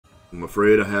I'm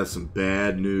afraid I have some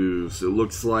bad news. It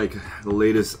looks like the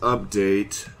latest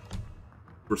update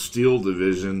for Steel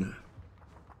Division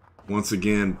once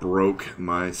again broke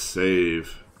my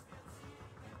save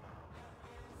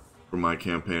for my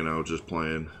campaign I was just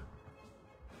playing.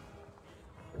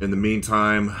 In the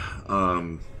meantime,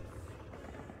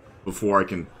 before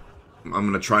I'm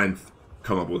gonna try and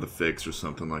come up with a fix or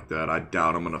something like that. I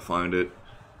doubt I'm gonna find it,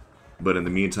 but in the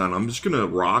meantime, I'm just gonna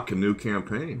rock a new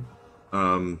campaign.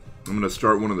 I'm gonna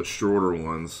start one of the shorter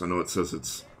ones. I know it says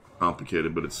it's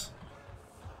complicated, but it's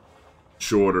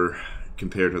shorter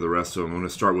compared to the rest of them. I'm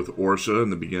gonna start with Orsha in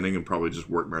the beginning and probably just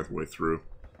work my way through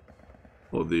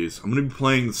all of these. I'm gonna be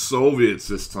playing the Soviets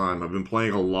this time. I've been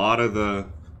playing a lot of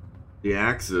the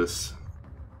Axis,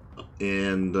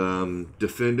 and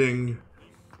defending,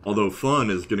 although fun,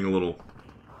 is getting a little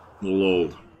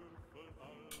old.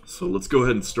 So let's go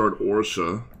ahead and start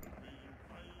Orsha.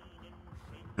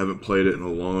 Haven't played it in a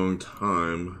long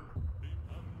time.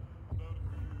 I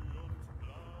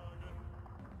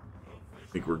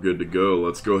think we're good to go.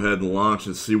 Let's go ahead and launch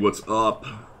and see what's up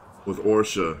with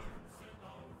Orsha.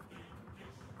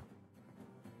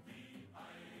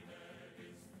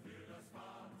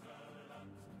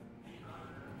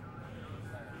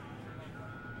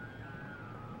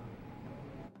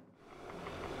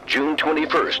 June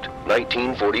 21st,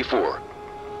 1944.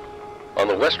 On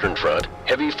the Western Front,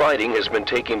 heavy fighting has been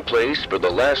taking place for the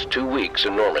last 2 weeks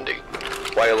in Normandy,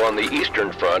 while on the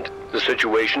Eastern Front, the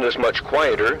situation is much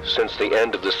quieter since the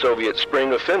end of the Soviet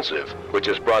Spring Offensive, which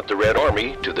has brought the Red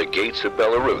Army to the gates of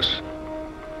Belarus.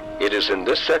 It is in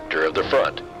this sector of the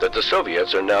front that the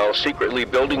Soviets are now secretly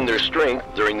building their strength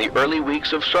during the early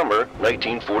weeks of summer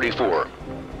 1944.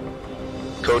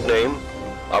 Codename,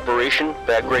 Operation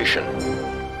Bagration.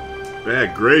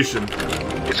 Bagration.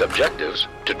 Its objectives: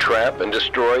 to trap and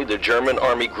destroy the German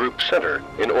Army Group Center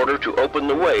in order to open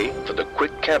the way for the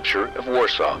quick capture of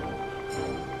Warsaw.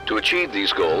 To achieve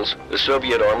these goals, the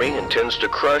Soviet Army intends to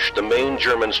crush the main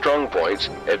German strongpoints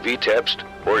at Vitebsk,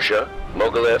 Orsha,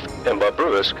 Mogilev, and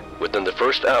Bobruisk within the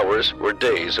first hours or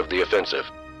days of the offensive.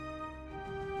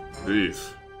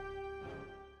 Jeez.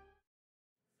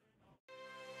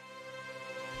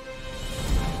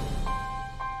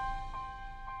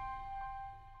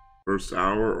 First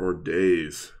hour or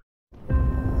days.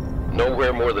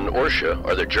 Nowhere more than Orsha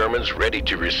are the Germans ready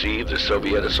to receive the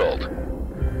Soviet assault.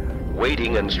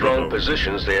 Waiting in strong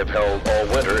positions they have held all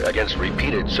winter against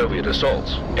repeated Soviet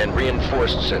assaults, and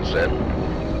reinforced since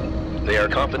then. They are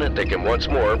confident they can once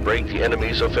more break the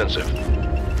enemy's offensive.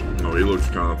 Oh, he looks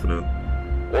confident.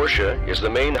 Orsha is the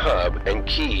main hub and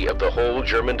key of the whole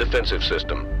German defensive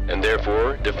system, and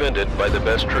therefore defended by the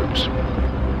best troops.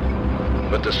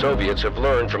 But the Soviets have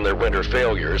learned from their winter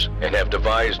failures and have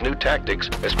devised new tactics,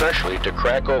 especially to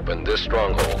crack open this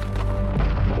stronghold.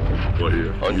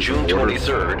 On June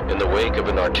 23rd, in the wake of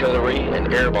an artillery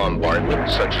and air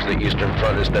bombardment such as the Eastern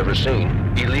Front has never seen,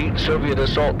 elite Soviet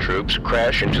assault troops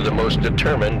crash into the most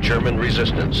determined German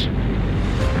resistance.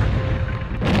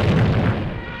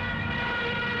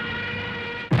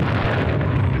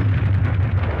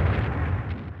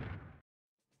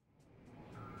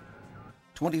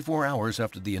 "24 hours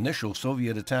after the initial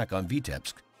Soviet attack on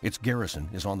Vitebsk, its garrison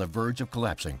is on the verge of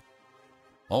collapsing.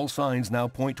 All signs now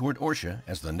point toward Orsha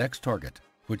as the next target,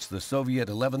 which the Soviet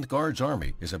 11th Guards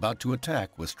Army is about to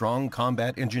attack with strong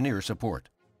combat engineer support.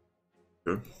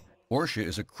 Orsha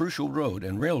is a crucial road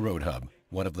and railroad hub,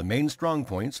 one of the main strong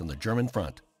points on the German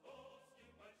front.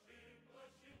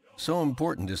 So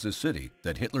important is this city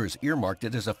that Hitler has earmarked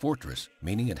it as a fortress,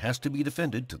 meaning it has to be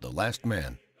defended to the last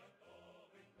man.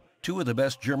 Two of the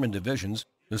best German divisions,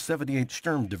 the 78th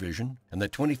Sturm Division and the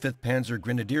 25th Panzer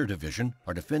Grenadier Division,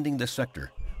 are defending this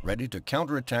sector, ready to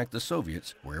counterattack the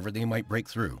Soviets wherever they might break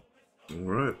through. All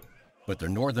right. But their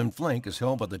northern flank is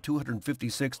held by the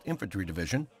 256th Infantry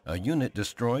Division, a unit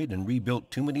destroyed and rebuilt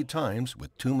too many times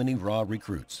with too many raw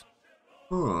recruits.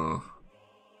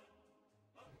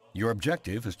 Your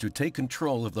objective is to take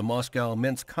control of the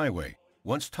Moscow-Minsk highway.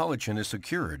 Once Talichin is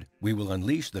secured, we will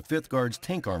unleash the 5th Guards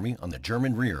Tank Army on the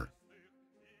German rear.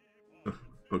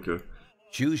 Okay.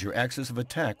 Choose your axis of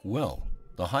attack well.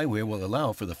 The highway will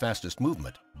allow for the fastest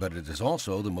movement, but it is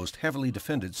also the most heavily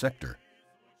defended sector.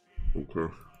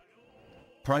 Okay.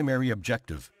 Primary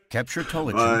objective: capture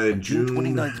Talichin on June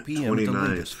 29th p.m. at the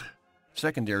latest.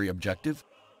 Secondary objective: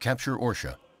 capture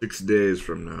Orsha. 6 days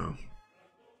from now.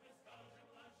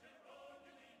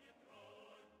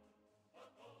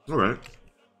 All right.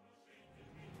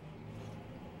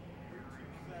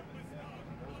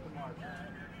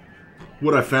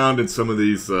 What I found in some of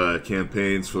these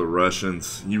campaigns for the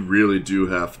Russians, you really do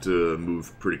have to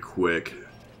move pretty quick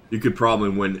You could probably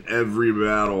win every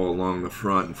battle along the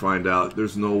front and find out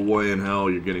there's no way in hell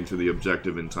you're getting to the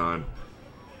objective in time.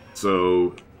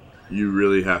 So you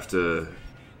really have to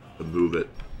move it.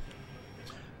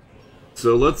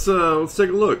 So let's take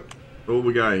a look at what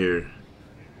we got here.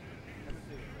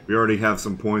 We already have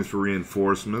some points for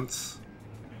reinforcements.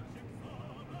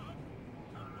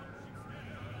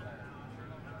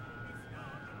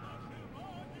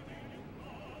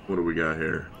 What do we got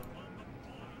here?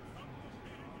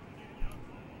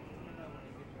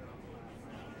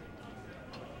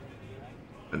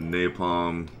 A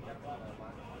napalm,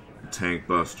 tank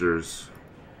busters.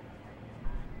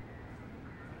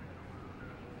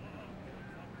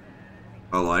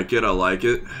 I like it, I like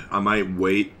it. I might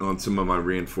wait on some of my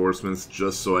reinforcements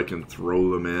just so I can throw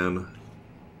them in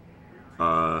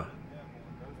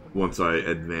once I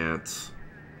advance.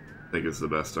 I think it's the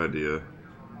best idea.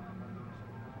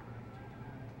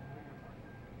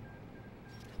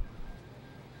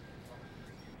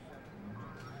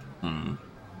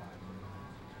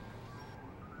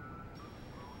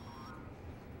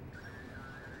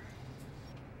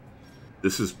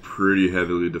 This is pretty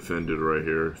heavily defended right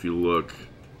here. If you look,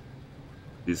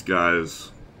 these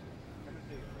guys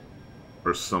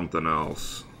are something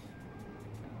else.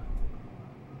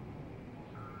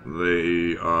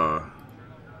 They,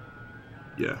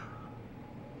 yeah.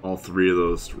 All three of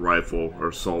those rifle or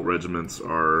assault regiments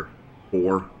are,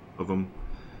 4 of them,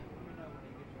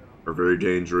 are very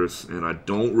dangerous, and I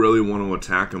don't really want to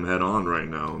attack them head on right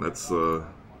now. That's,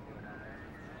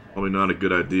 probably not a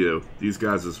good idea. These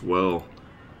guys as well.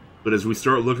 But as we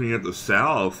start looking at the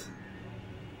south,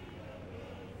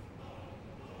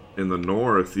 in the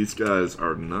north, these guys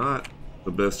are not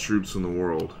the best troops in the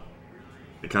world.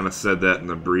 They kind of said that in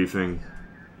the briefing.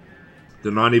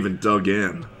 They're not even dug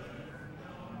in.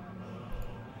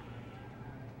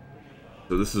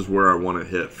 So this is where I want to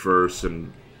hit first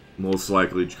and most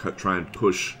likely try and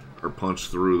push or punch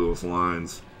through those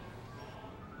lines.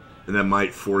 And that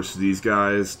might force these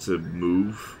guys to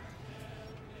move,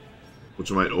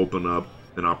 which might open up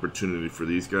an opportunity for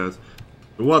these guys.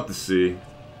 But we'll have to see.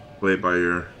 Play it by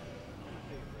ear.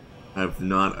 I have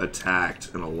not attacked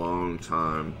in a long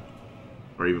time,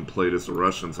 or even played as the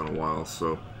Russians in a while,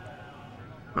 so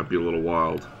might be a little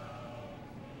wild.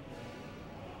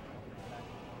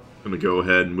 I'm gonna go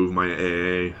ahead and move my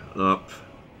AA up.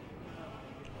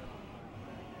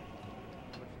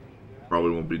 Probably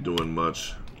won't be doing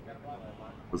much.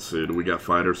 Let's see, do we got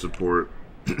fighter support?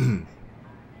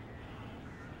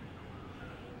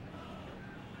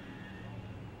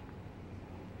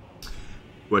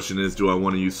 Question is, do I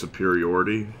want to use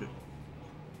superiority?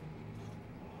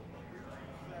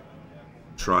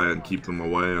 Try and keep them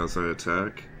away as I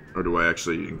attack? Or do I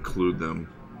actually include them?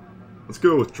 Let's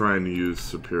go with trying to use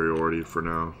superiority for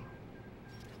now.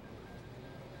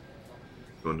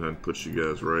 Go ahead and put you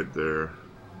guys right there.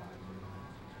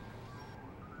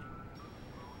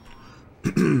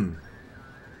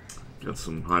 Got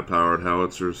some high-powered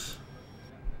howitzers.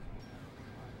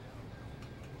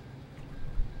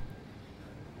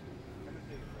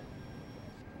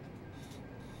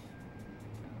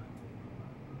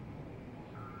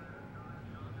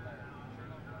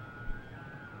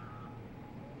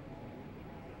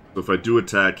 So if I do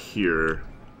attack here,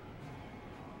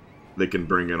 they can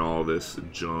bring in all this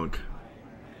junk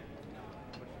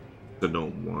that I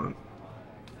don't want.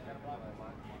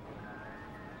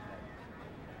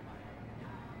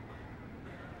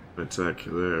 Attack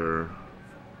there.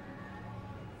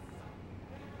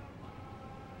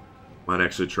 Might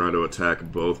actually try to attack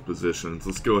both positions.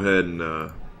 Let's go ahead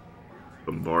and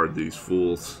bombard these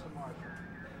fools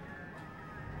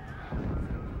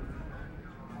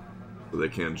so they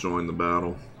can't join the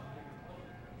battle.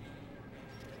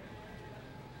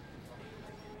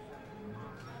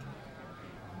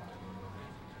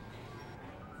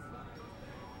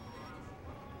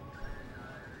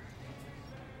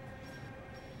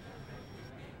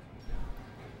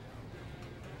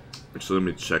 Actually, let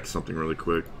me check something really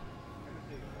quick.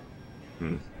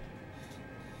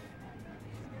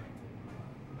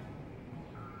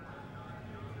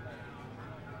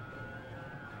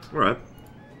 Alright.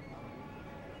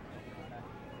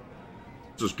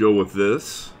 Just go with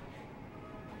this.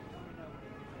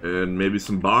 And maybe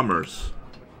some bombers.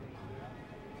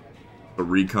 A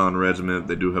recon regiment,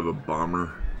 they do have a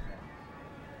bomber.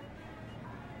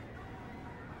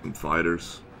 Some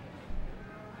fighters.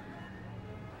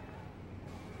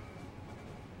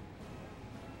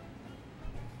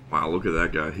 Wow, look at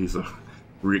that guy. He's a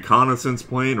reconnaissance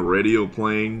plane, a radio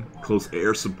plane, close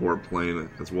air support plane,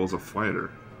 as well as a fighter.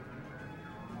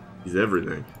 He's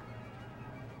everything.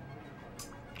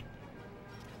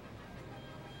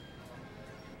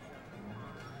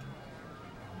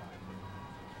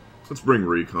 Let's bring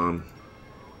recon.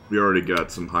 We already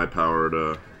got some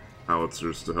high-powered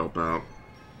howitzers to help out.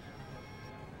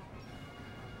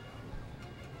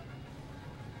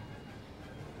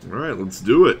 Alright, let's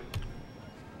do it.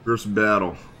 First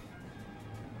battle.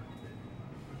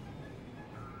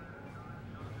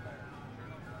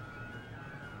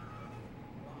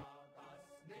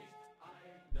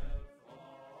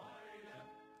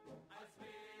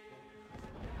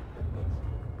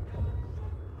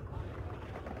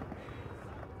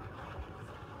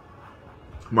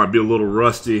 Might be a little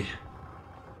rusty.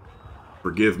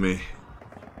 Forgive me.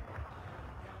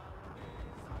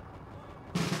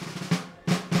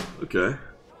 Okay.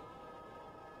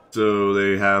 So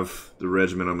they have the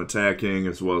regiment I'm attacking,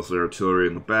 as well as their artillery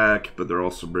in the back, but they're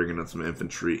also bringing in some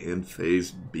infantry in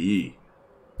Phase B.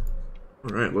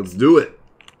 Alright, let's do it.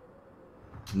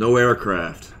 No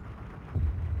aircraft.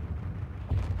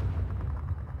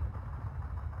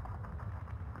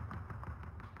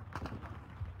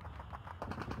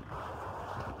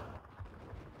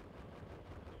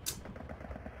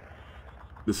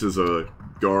 This is a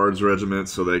guards regiment,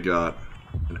 so they got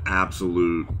an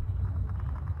absolute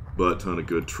butt ton of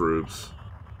good troops.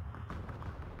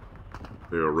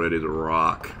 They are ready to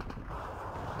rock.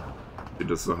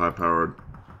 Does the high-powered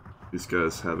these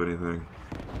guys have anything?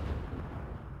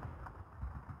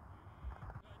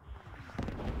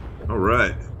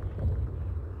 Alright.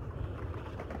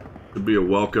 Could be a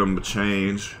welcome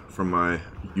change from my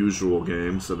usual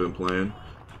games I've been playing.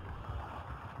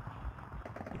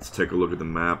 Let's take a look at the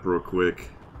map real quick.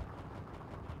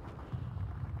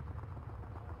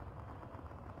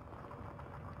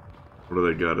 What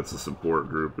do they got? It's a support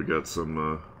group. We got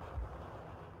some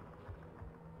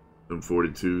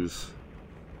M42s.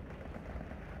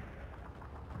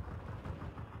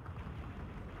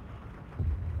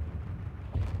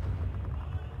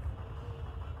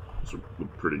 Those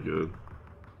look pretty good.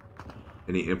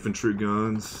 Any infantry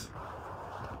guns?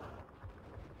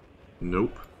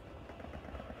 Nope.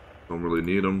 Don't really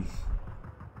need them.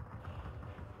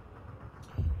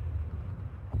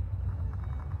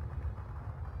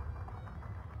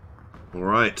 All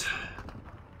right.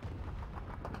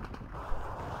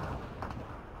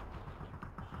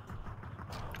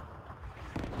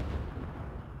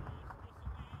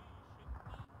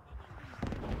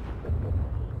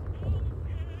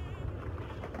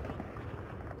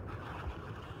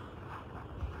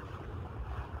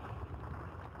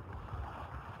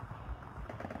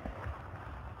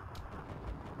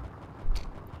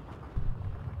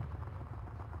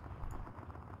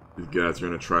 These guys are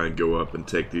going to try and go up and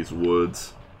take these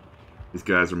woods. These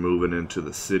guys are moving into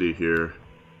the city here.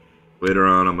 Later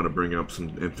on, I'm going to bring up some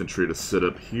infantry to sit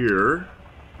up here.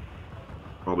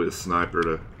 Probably a sniper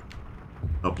to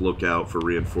help look out for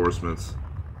reinforcements.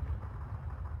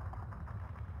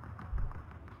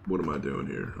 What am I doing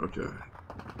here? Okay.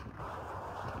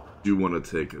 Do want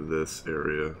to take this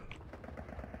area.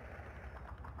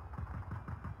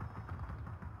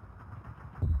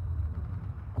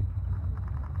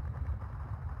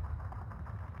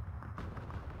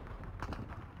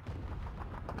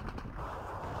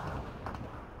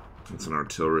 It's an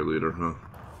artillery leader, huh?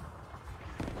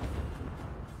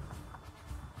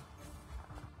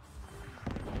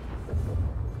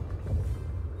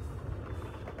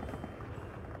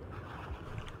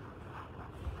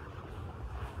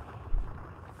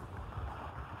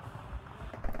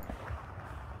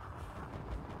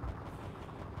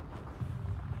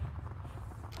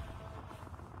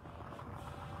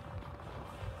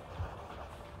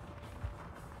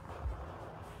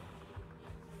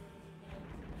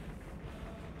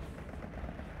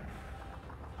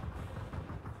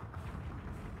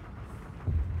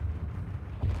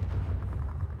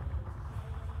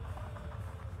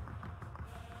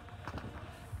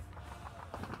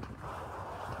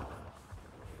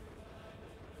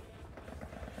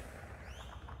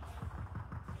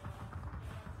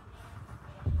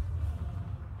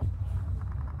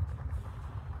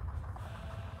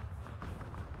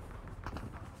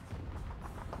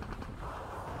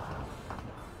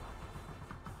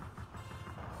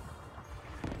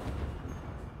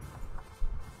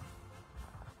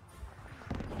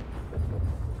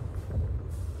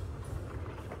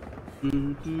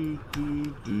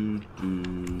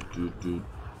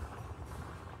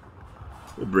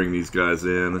 We'll bring these guys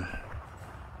in.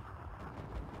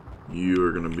 You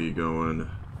are going to be going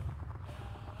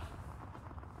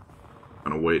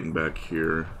kind of waiting back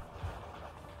here.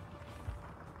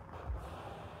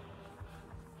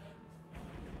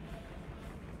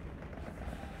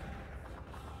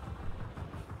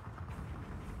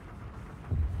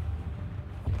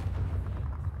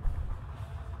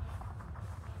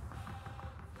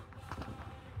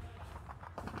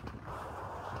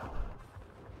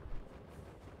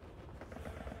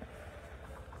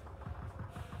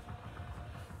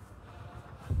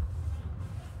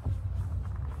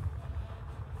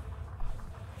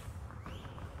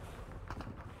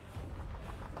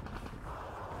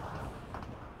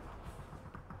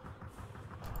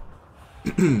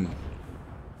 I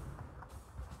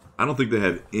don't think they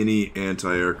have any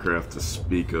anti-aircraft to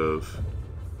speak of.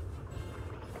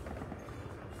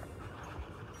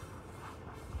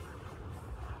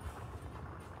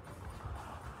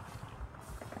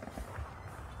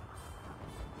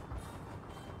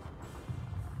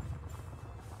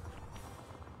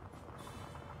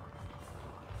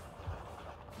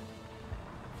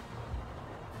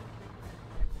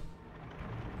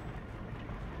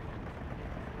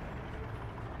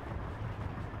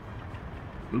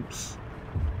 Oops.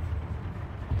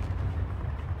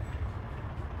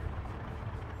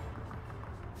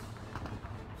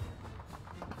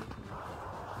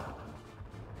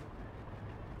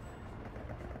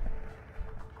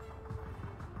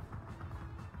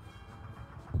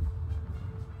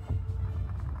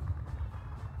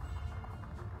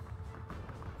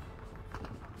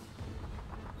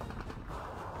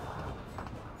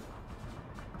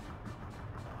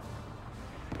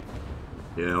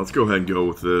 Yeah, let's go ahead and go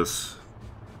with this.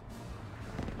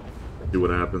 See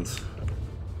what happens.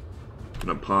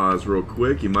 Gonna pause real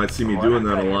quick. You might see me doing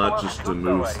that a lot just to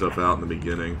move stuff out in the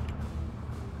beginning.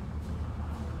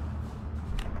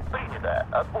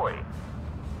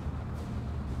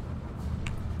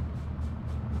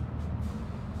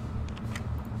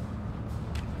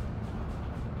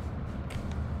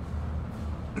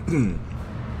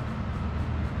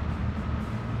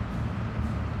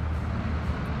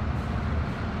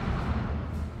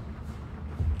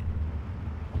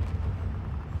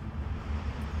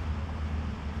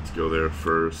 Let's go there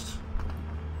first.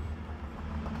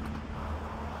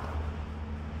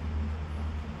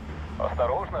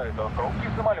 Осторожно, это хрупкий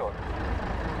самолет.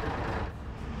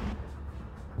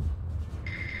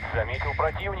 Заметил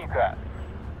противника.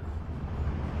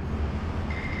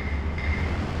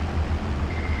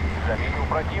 Заметил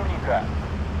противника.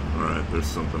 Alright, there's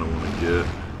something I want to get.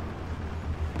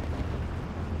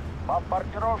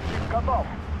 Бомбардировщик готов.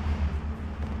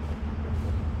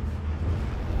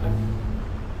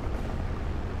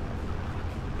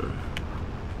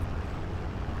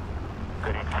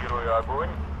 Корректирую огонь.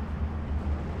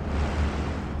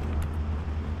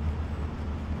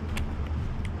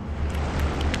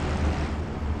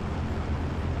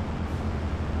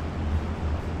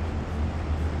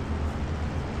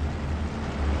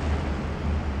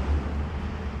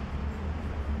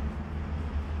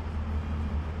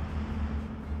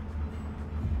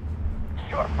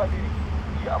 Черт побери,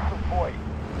 я сухой.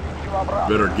 Лечу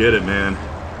обратно. Better get it, man.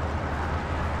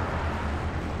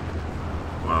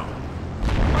 Wow.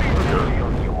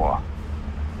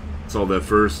 Saw that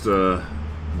first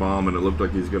bomb and it looked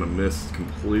like he's gonna miss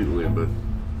completely, but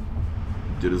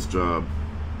he did his job.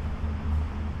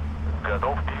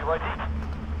 Готов переводить.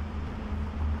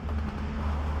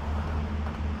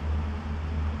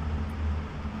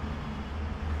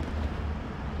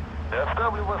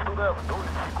 Доставлю вас туда в долю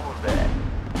секунды.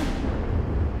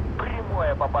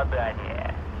 Прямое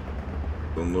попадание.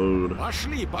 Unload.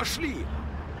 Пошли, пошли!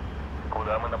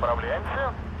 Куда мы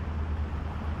направляемся?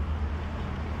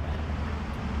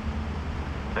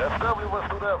 Доставлю вас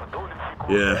туда в долю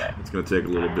секунды. Yeah, it's gonna take a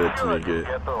little bit to make it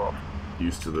Готов.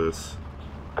 used to this.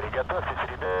 Приготовьтесь,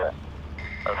 ребята.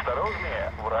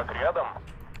 Осторожнее, враг рядом.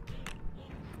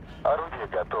 Орудие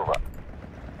готово.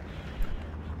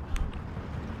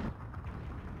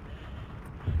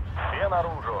 Все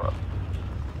наружу.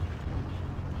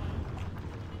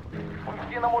 Вы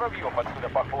все на муравьев отсюда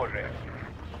похожи.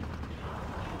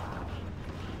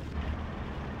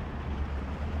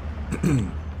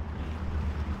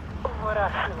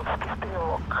 Ворошиловский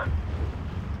стрелок.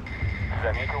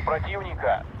 Заметил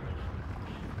противника.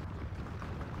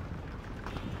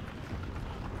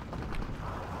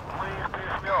 Мы их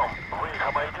прижмем. Вы их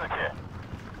обойдете.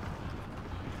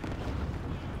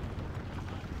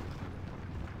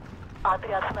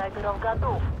 Отряд снайперов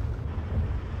готов.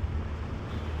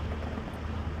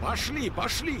 Пошли,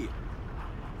 пошли!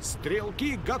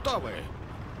 Стрелки готовы!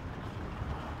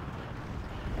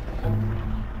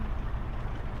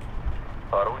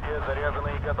 Орудия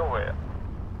заряжены и готовы.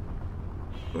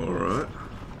 Alright.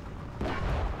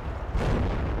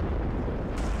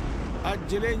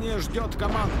 Отделение ждет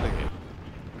команды.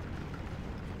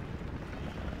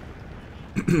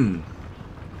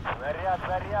 Снаряд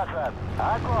заряжен.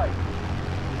 Огонь!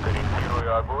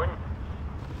 Корректирую огонь.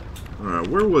 Alright,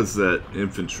 where was that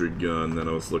infantry gun that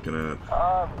I was looking at?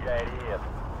 Он горит.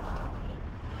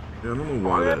 Yeah, I don't know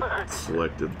why that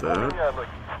selected У that. меня оно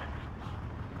есть.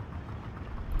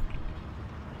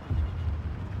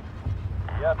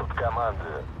 Я тут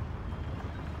командую.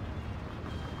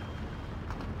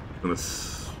 Nope.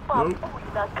 Пуль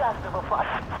на каждого A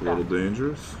фашиста. little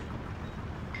dangerous.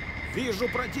 Вижу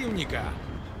противника.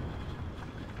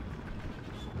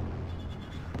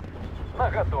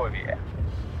 Наготове.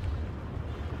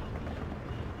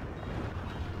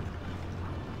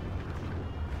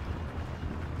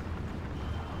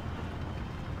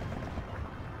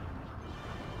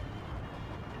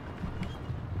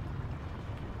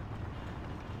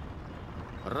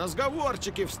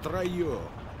 Разговорчики в строю.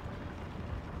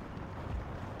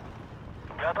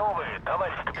 Готовы,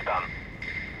 товарищ капитан.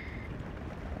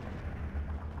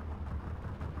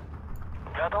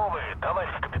 Готовы, товарищ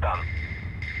капитан.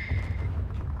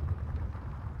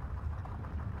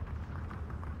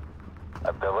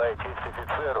 Отдавая честь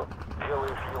офицеру,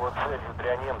 делаешь его целью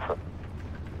для немцев.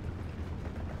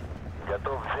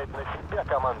 Готов взять на себя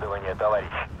командование,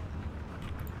 товарищ.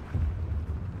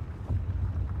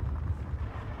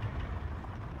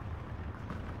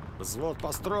 Взвод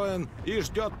построен и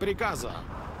ждет приказа.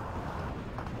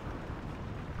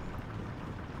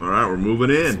 All right, we're moving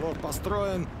in. Взвод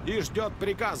построен и ждет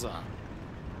приказа.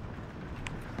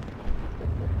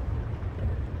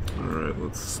 All right,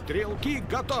 let's Стрелки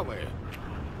готовы.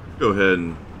 go ahead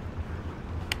and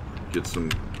get some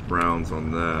rounds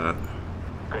on that.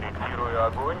 Корректирую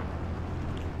огонь.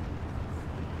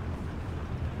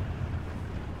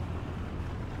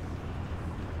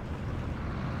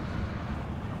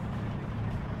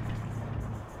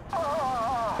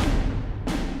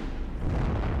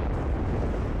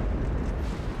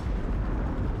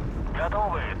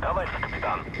 Готовы, товарищ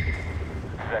капитан.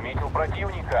 Заметил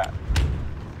противника.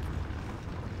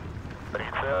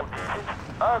 Прицел 10.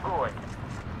 Огонь.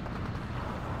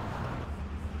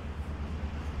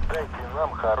 Дайте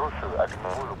нам хорошую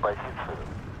огневую позицию.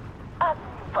 А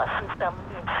фашистам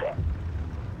меньше.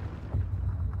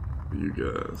 You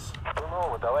guys. Что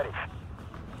нового, товарищ?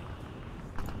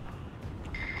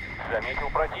 Заметил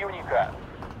противника.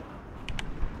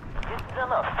 Есть для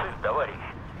нас цель, товарищ.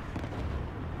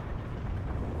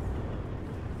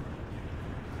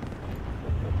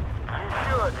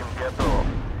 Еще один готов.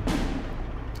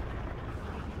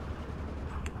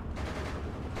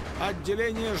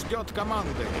 Отделение ждет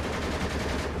команды.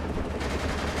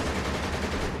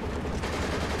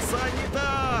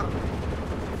 Санитар!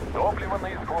 Топливо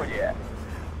на исходе.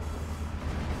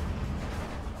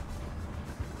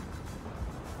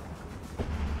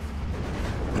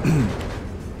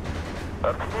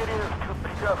 Артиллерия ждет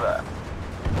приказа.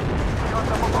 Все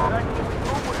самообладание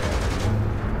трубы.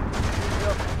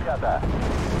 Вперед, ребята.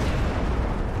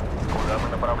 Куда мы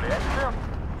направляемся?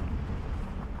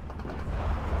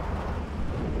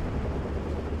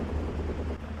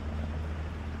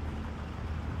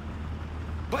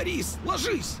 Борис,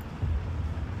 ложись!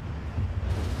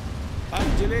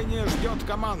 Отделение ждет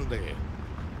команды.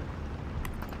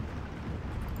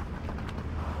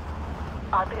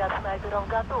 Отряд снайперов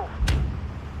готов.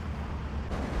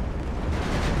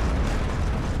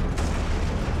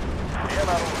 Все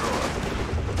наружу.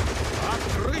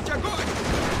 Открыть огонь!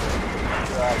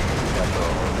 Так,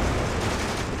 готово.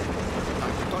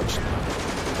 Так точно.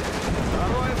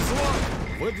 Второй взвод.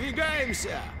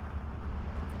 Выдвигаемся.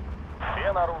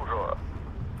 Все наружу.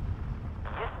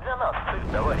 Есть для нас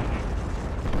цель, товарищ.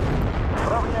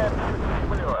 Справляемся с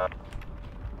землей.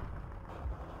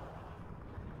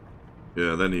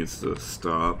 Yeah, that needs to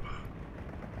stop.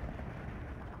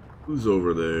 Who's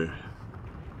over there?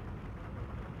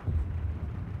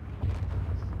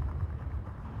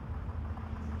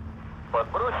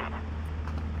 Подбросить.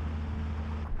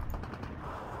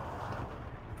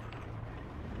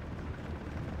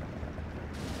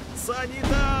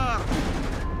 Санитар!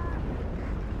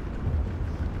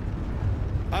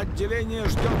 Отделение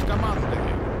ждет команды.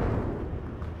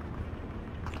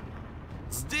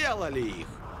 Сделали их.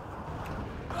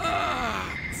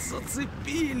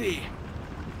 Зацепили.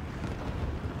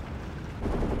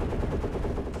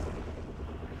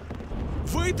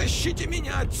 Вытащите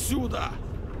меня отсюда.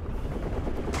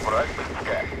 Враг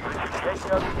близко. Зачищайте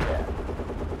оружие.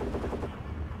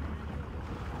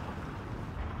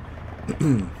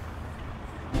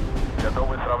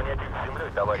 Готовы сравнять их с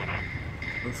землей, товарищ.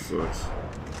 That sucks.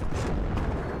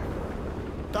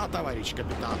 Да, товарищ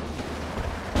капитан.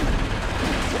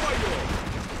 В бою!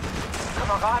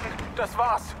 Kameraden, das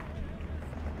war's.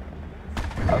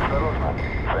 Осторожно,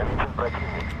 заметен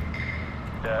противник.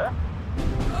 Да?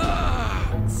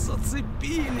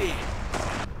 Зацепили.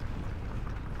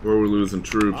 Where are we losing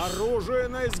troops? Оружие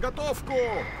на изготовку.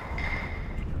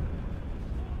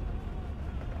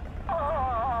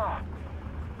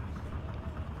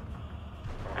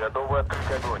 Готовы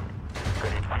открыть огонь.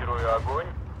 Корректирую огонь.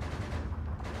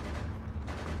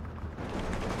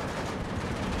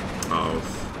 Oh,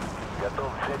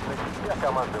 Готов взять на себя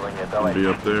командование, Be товарищ.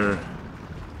 up there.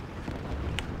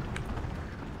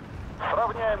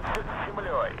 Сравняемся с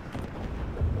землей.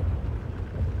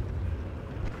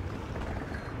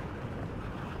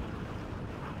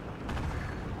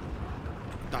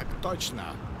 Так точно.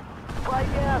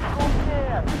 Поездку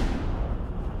нет!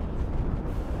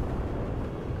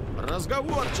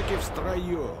 Разговорчики в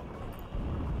строю.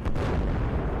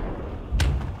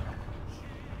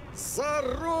 За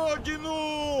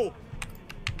родину!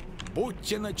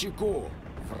 Будьте начеку.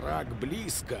 Враг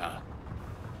близко.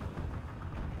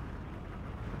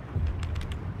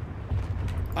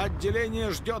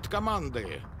 Отделение ждет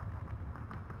команды.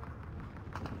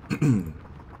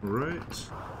 Right.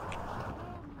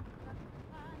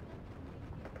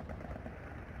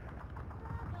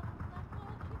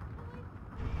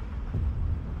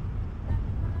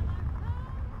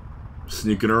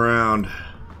 Sneaking around.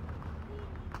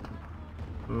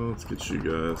 Well, let's get you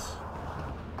guys.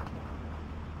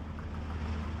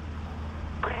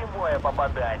 Прямое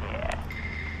попадание.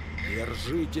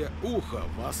 Держите ухо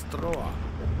востро.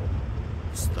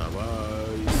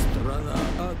 Вставай, страна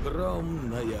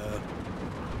огромная.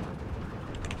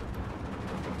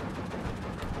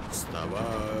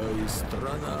 Вставай,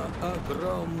 страна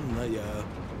огромная.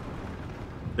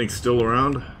 Think still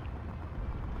around?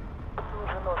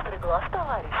 Нужен острый глаз,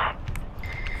 товарищ.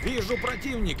 Вижу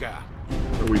противника.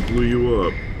 We blew you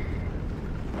up.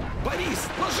 Борис,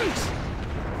 ложись!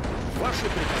 Ваши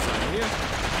приказания.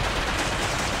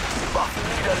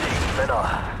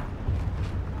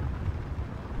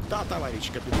 Да,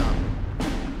 товарищ капитан.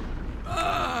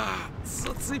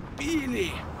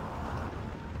 Зацепили!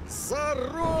 За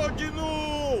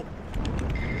родину!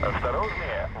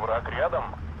 Осторожнее, враг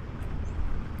рядом.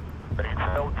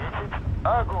 Прицел 10.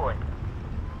 Огонь.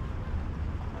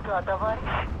 Да, товарищ.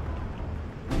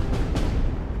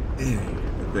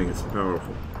 That thing is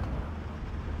powerful.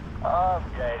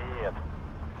 Горит.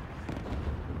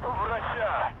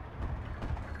 Вращай.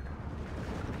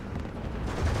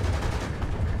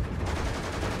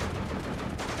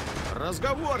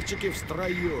 Разговорчики в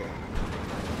строю.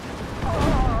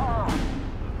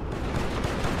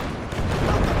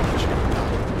 Да, товарищ капитан.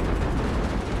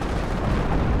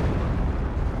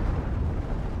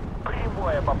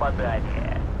 Прямое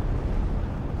попадание.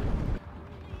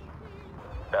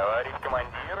 Товарищ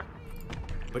командир.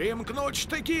 Примкнуть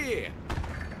штыки!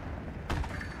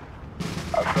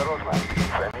 Осторожно.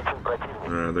 Заметен противник.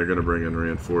 Alright, they're gonna bring in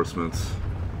reinforcements.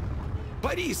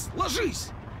 Борис,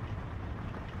 ложись!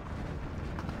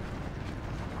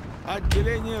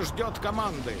 Отделение ждет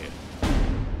команды.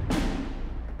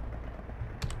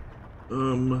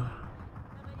 Жду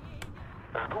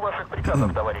ваших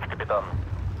приказов, товарищ капитан.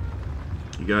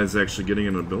 You guys actually getting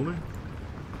in a building?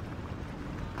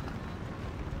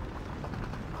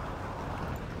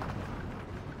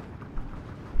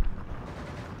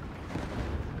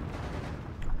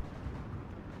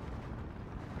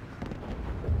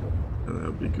 That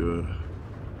would be good.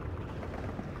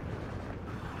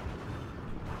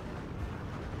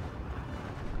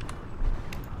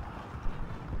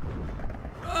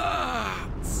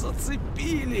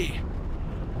 Зацепили!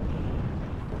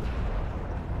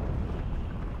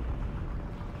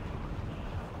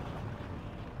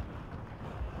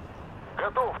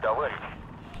 Готов, товарищ.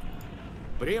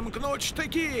 Примкнуть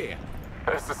штыки!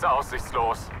 Es ist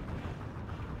aussichtslos.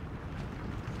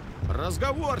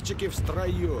 Разговорчики в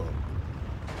строю.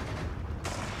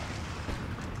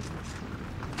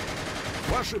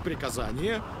 Ваши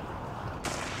приказания.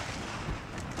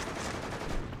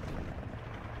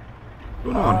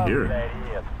 What's going on here?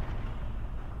 Горит.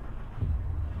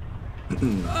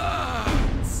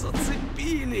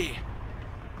 Зацепили!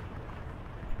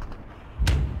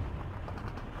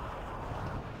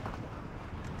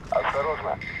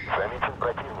 Осторожно. Заметен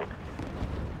противник.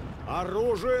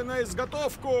 Оружие на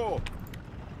изготовку!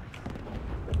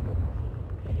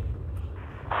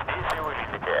 Здесь его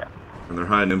видите. And they're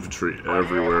hiding infantry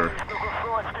everywhere.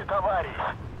 Кусочки, товарищ.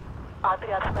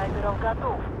 Отряд снайперов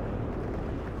готов.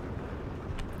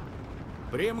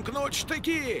 Примкнуть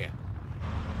штыки!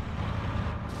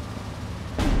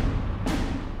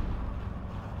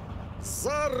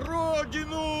 За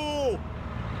родину!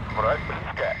 Враг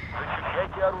близко.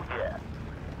 Защищайте орудие.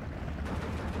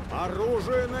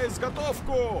 Оружие на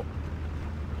изготовку!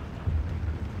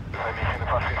 Замечены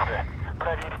фашисты.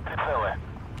 Проверить прицелы.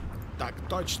 Так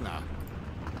точно.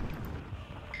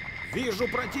 Вижу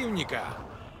противника.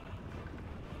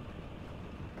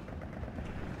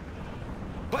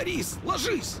 Борис,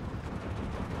 ложись!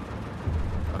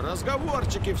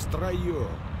 Разговорчики в строю.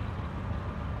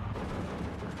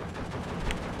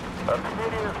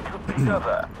 Артиллерия ждет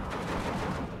приказа.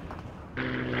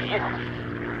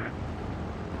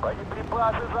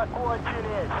 Боеприпасы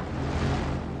закончились.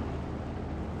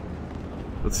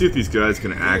 Let's see if these guys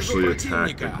can actually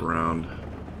attack the ground.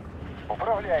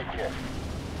 Управляйте.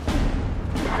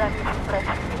 Замечен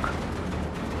противник.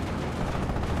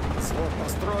 Взвод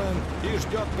построен и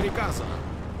ждет приказа.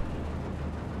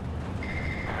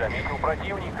 Заметил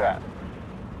противника.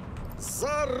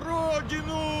 За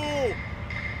родину!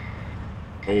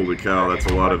 Holy cow, that's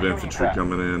a lot of infantry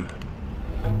coming in.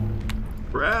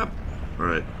 Crap!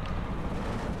 Alright.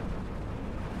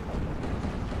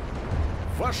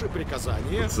 Ваши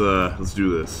приказания. Let's do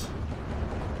this.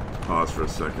 Pause for a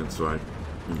second so I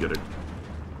can get a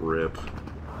grip.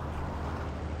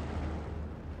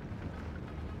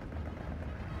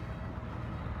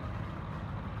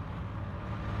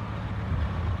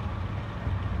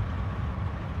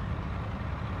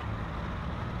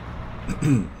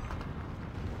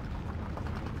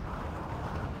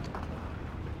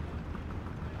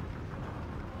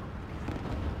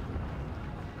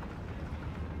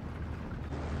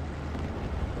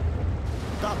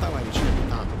 Да, товарищ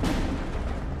капитан.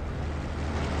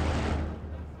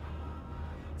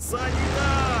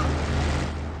 Санитар!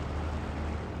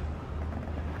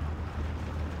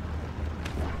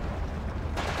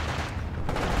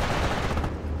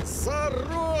 За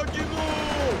родину!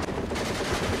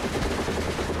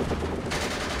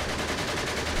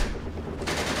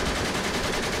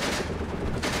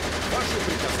 Ваши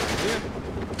приказания.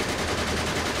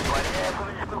 Воняет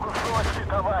количество кусочки,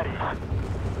 товарищ.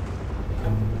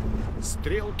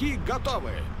 Стрелки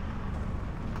готовы.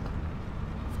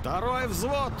 Второй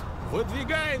взвод.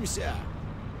 Выдвигаемся.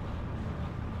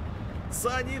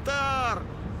 Санитар!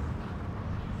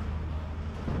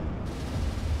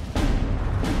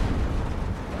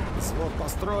 Взвод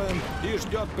построен и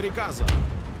ждет приказа.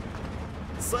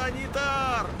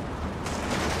 Санитар!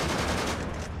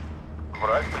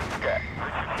 Враг близко.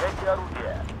 Зачищайте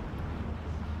орудие.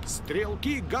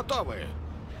 Стрелки готовы.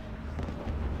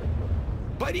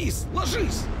 Борис,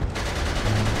 ложись!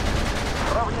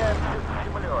 Равняемся с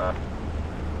землей.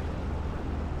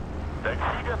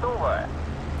 Такси готово.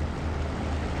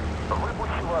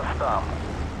 Выпущу вас там.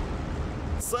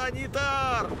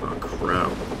 Санитар! Oh,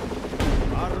 crap.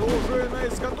 Оружие на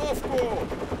изготовку!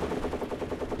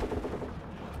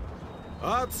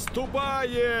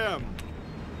 Отступаем!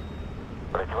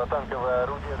 Противотанковое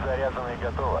орудие заряжено и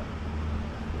готово.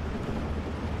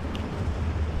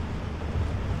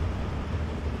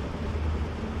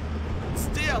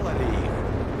 Сделали их!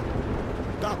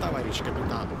 Да, товарищ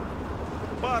капитан.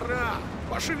 Пора!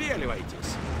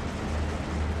 Пошевеливайтесь!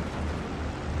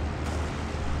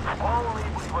 В полной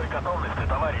боевой готовности,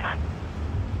 товарищ.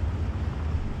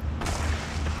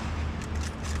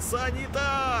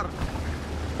 Санитар!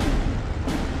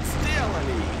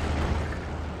 Сделали их!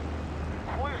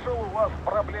 Слышал, у вас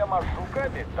проблема с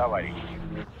жуками, товарищ.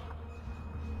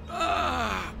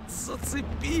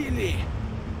 Зацепили!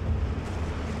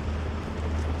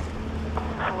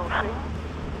 Слушай.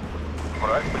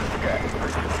 Враг близко.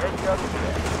 Зачищайте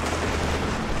орудие.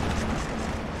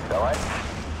 Товарищ.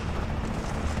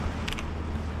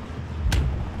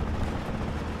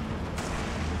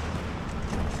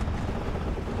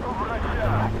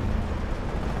 Врача.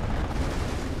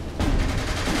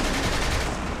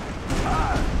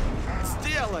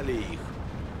 Сделали их!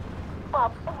 По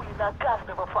пуле на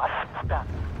каждого фашиста.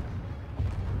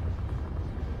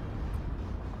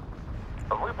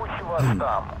 Выпущу вас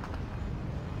там.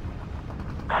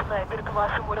 Снайпер к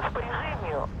вашему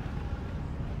распоряжению.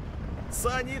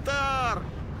 Санитар!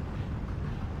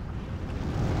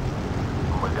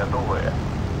 Мы готовы.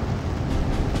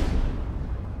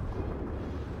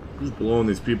 Who's blowing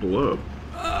these people up?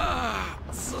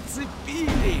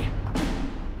 Зацепили!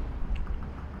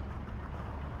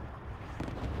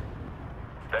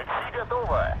 Такси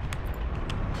готово.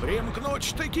 Примкнуть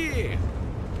штыки!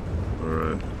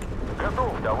 Alright.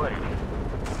 Готов, товарищ.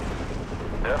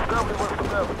 Доставлю вас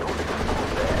туда в 2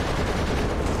 секунды.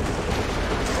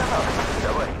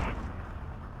 Товарищ.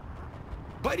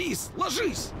 Борис,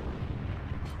 ложись!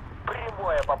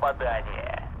 Прямое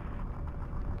попадание.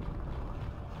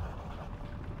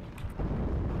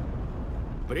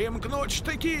 Примкнуть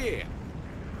штыки!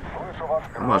 Слышу вас.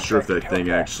 I'm not sure if that thing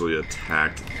actually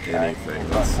attacked anything.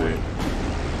 Let's see.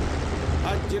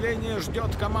 Отделение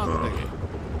ждет команды.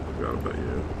 Forgot about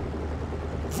you.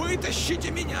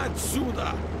 Вытащите меня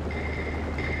отсюда!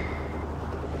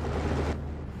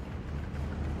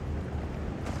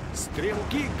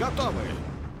 Стрелки готовы.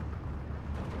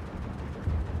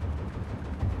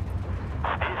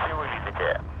 Если вы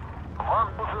видите, вам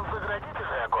нужен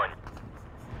заградительный огонь.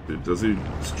 Dude, does he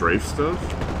strafe stuff?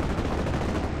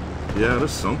 Yeah,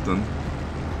 there's something.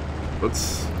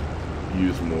 Let's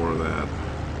use more of that.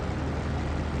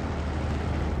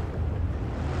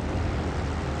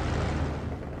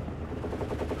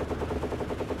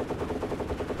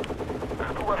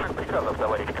 Жду ваших приказов,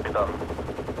 товарищ капитан.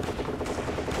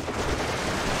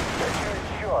 Хочу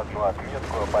еще одну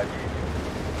отметку о победе.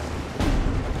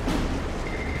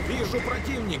 Вижу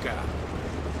противника.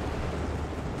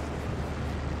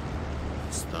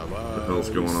 What the hell's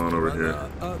going on over here?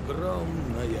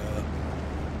 Огромная.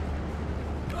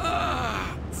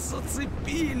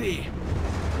 Зацепили.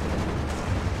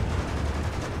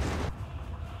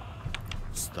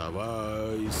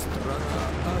 Вставай,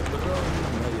 страна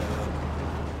огромная.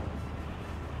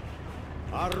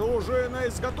 Оружие на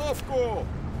изготовку.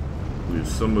 Leave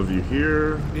some of you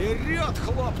here. Вперед,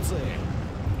 хлопцы!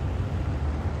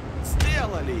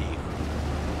 Сделали их.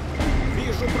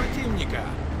 Вижу противника.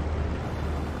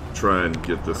 Try and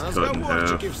get this cut in half.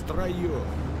 Разговорчики в строю.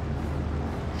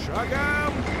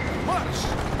 Шагом марш!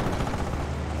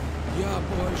 Я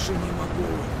больше не могу.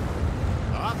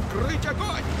 Открыть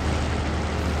огонь!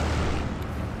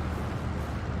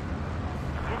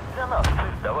 Есть для нас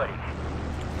цель, товарищ.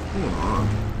 Come on.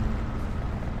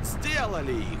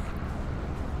 Сделали их.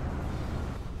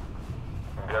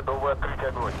 Готовы открыть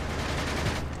огонь.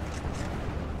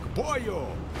 К бою!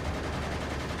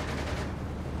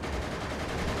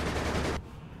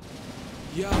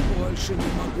 Я больше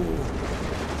не могу.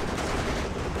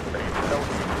 Прицел.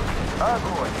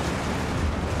 Огонь.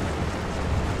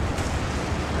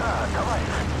 Да, товарищ.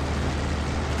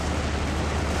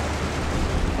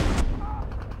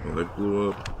 Well, they blew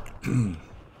up.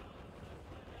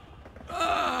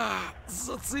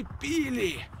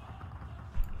 Зацепили.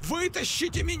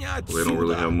 Вытащите меня They don't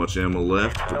really отсюда. have much ammo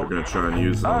left, but we're gonna try and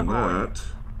use it on that.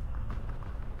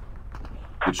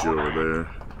 Get you over there.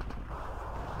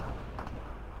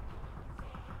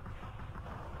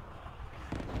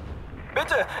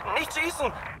 Bitte, nicht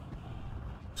schießen!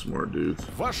 Smart dudes.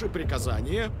 Ваши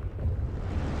приказания.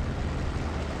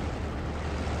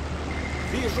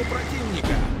 Вижу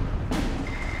противника.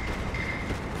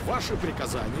 Ваши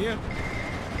приказания.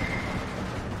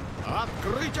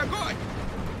 Открыть огонь!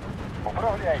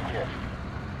 Управляйте.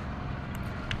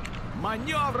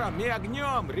 Маневром и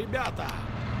огнем, ребята!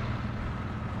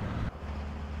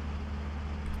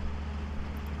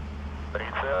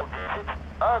 Прицел 10.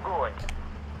 Огонь.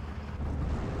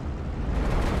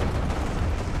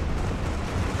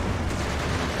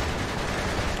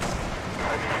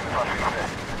 Зависит ваши цель.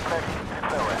 Ставите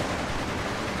прицелы.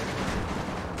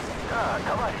 Да,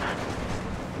 товарищ.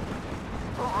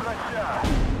 Врача.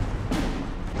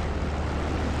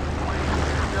 Мы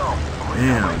ждем.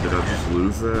 Damn, did I just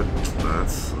lose that? That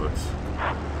sucks.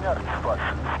 Смерть ваш.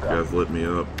 You guys lit me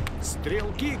up.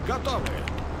 Стрелки готовы.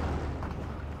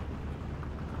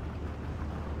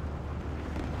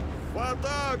 В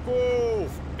атаку!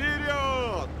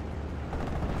 Вперед!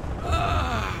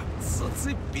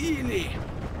 Зацепили!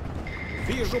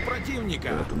 Вижу противника.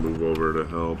 I have to move over to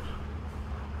help.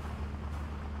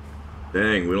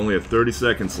 Dang, we only have 30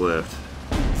 seconds left.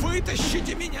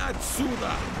 Вытащите меня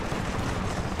отсюда!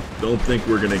 Don't think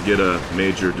we're gonna get a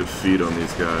major defeat on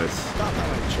these guys. Да,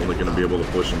 товарищ Only gonna be able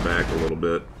to push them back a little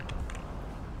bit.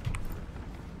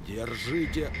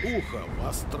 Держите ухо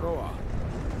востро.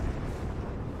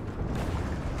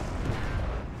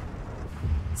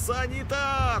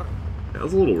 Санитар! That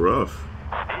was a little rough.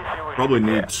 Probably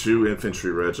need 2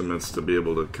 infantry regiments to be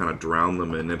able to kind of drown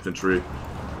them in infantry.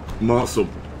 I'm also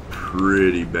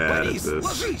pretty bad at Борис, this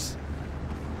ложись!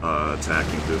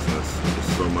 attacking business.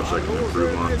 There's so much I can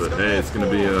improve on, but hey, it's gonna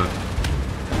be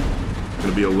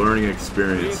a learning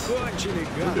experience. Прикончили,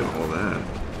 Look гада! at all that.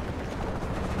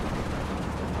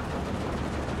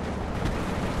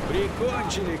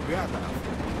 Прикончили, гада!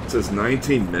 It says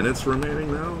 19 minutes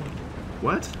remaining now?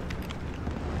 What?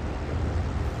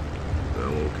 I'm a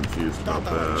little confused Да,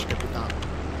 about товарищ that. капитан.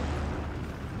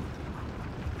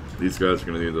 These guys are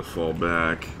gonna need to fall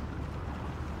back.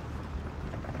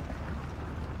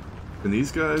 Can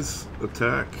these guys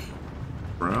attack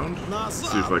round? Let's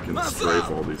see if I can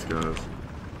strafe all these guys.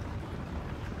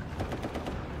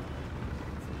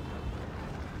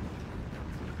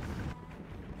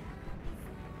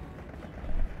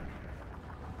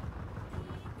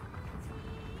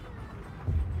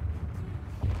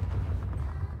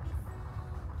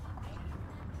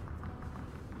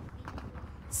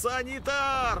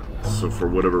 Санитар! So for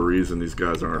whatever reason, these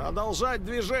guys aren't Продолжать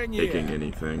taking движение!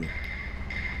 anything.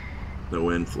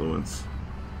 No influence.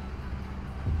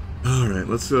 Alright,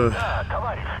 let's Да,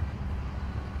 товарищ.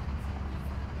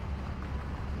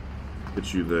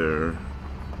 get you there.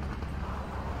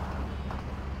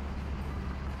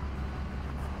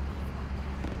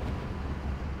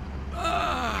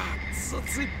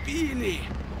 Зацепили!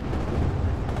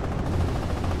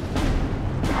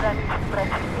 Замечен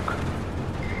противник.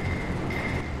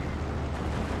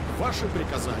 Ваши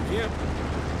приказания?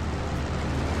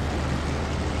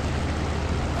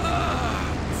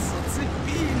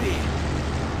 Зацепили!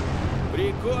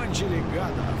 Прикончили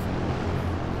гадов!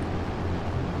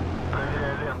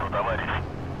 Проверяю ленту, товарищ.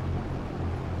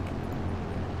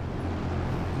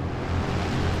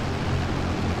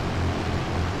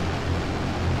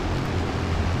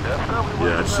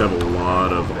 Yeah, I just have a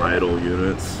lot of idle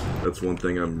units. That's one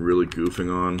thing I'm really goofing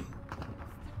on.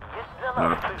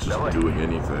 Not just doing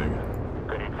anything.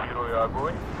 Корректирую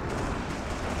огонь.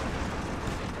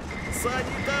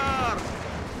 Санитар!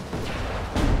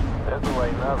 Эта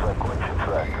война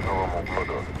закончится к Новому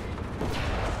году.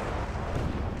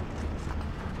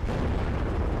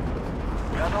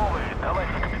 Готовы,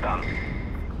 товарищ капитан.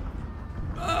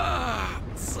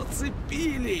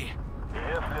 Зацепили!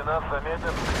 Если нас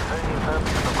заметят в движении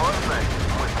центральной,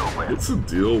 мы трупы. What's the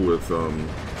deal with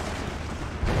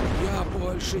Я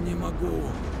больше не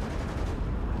могу.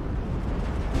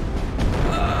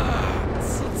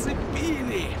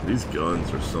 Зацепили! these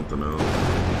guns or something else?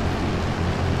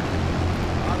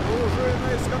 Оружие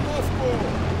на изготовку!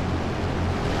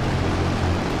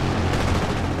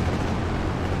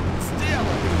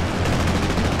 Сделали!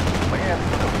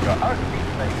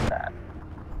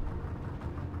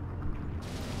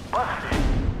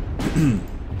 Пошли.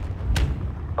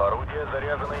 Орудия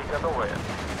заряжены и готовы.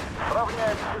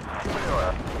 Сравняемся с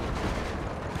землей.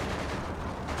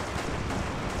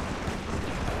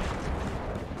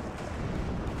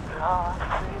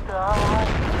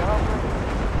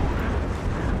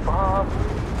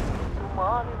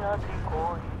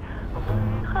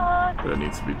 That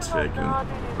needs to be taken.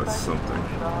 That's something.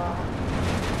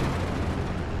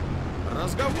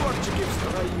 Разговорчики в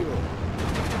строю!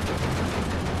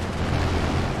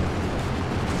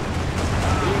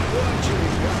 Прикончили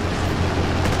гадов!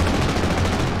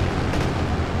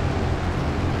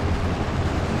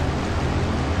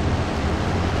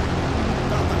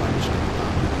 Да, товарищ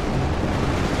капитан!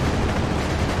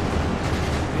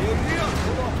 Вперед,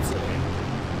 хлопцы!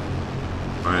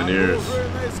 Pioneers. Оружие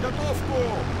на изготовку!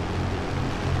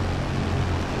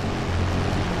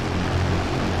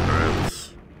 Alright, let's...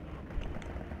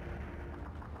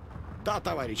 Да,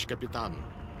 товарищ капитан!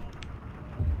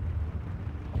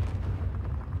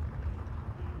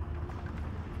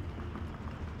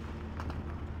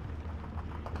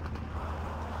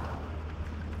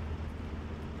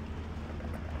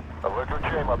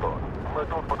 Выключай мотор. Мы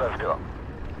тут подождем.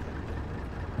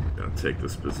 Gotta take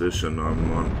this position. I'm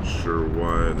not sure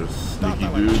why there's sneaky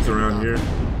dudes around here.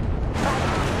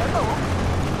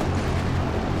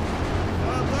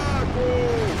 Атаку!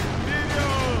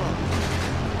 Вперед!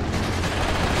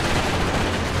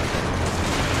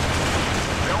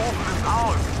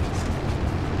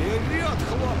 Вперед,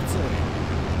 хлопцы!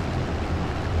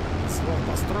 Свод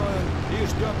построен и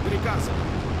ждет приказа.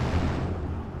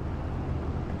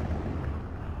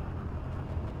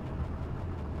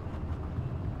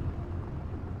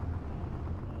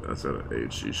 That's out of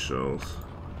HE shells.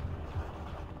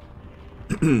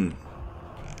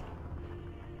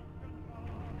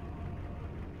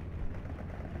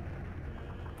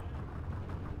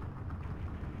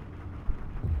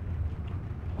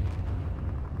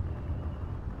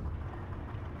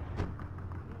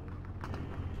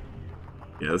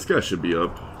 Yeah, this guy should be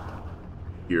up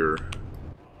here.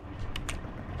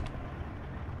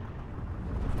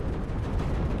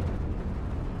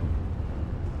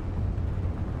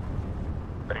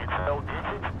 Прицел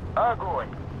 10. Огонь.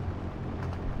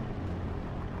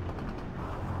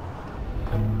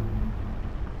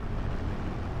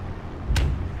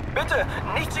 Bitte,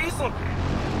 nicht schießen!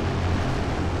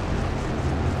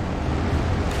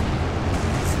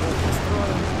 Свод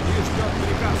построен и ждет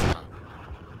приказа.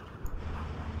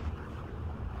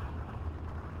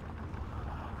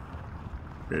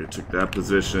 Okay, took that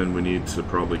position. We need to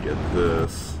probably get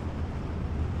this.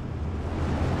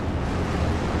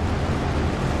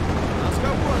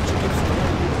 Разговорчики в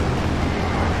строю.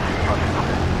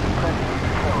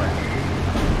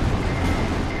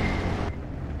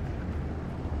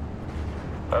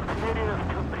 Артиллерия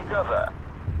ждет приказа.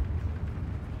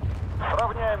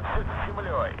 Сравняемся с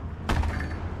землей.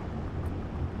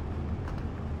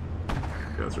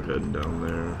 Guys are heading down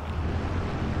there.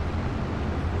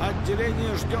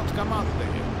 Отделение ждет команды.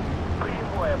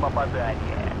 Прямое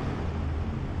попадание.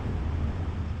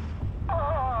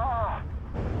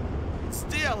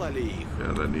 Сделали их.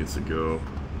 Yeah, that needs to go.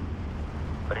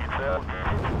 Прицел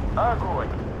 10. Огонь.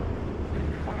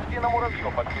 Пусти на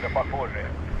муравьев отсюда похоже.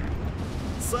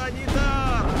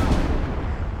 Санитар!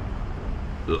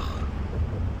 Ugh.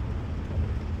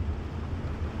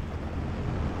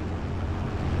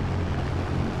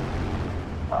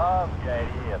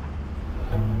 Горит.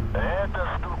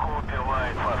 Эта штука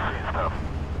убивает фашистов.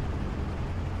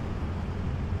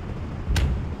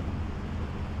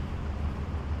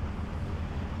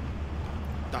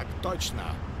 Так точно.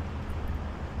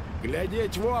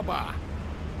 Глядеть в оба.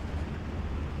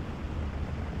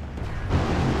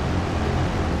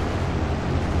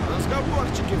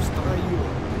 Разговорчики в строю.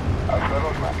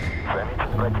 Осторожно,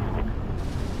 замечен противник.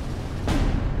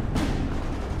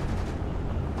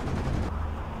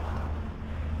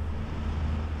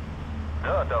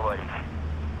 Да, товарищ.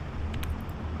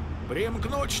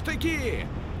 Примкнуть штыки.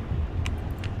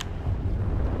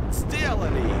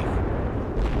 Сделали их.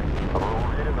 Вы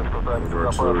уверены, что там Our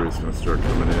artillery's gonna start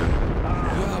coming in.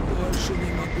 Я больше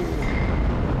не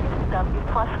могу. Там есть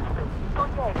фашисты. Кто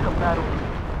я их обнаружил?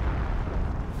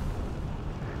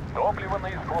 Топливо на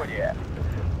исходе.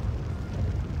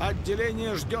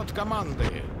 Отделение ждет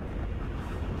команды.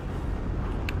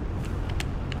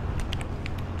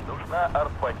 Нужна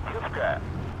артподдержка.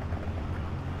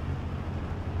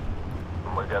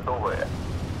 Мы готовы.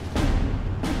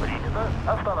 Принято.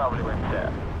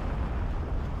 Останавливаемся.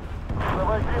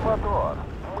 Заводи мотор.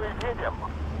 Мы едем.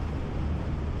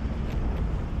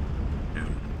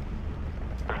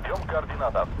 Ждем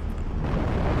координатов.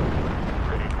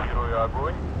 Корректирую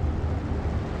огонь.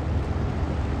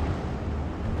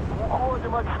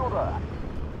 Уходим отсюда.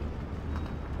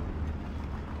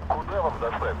 Куда вам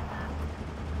доставить?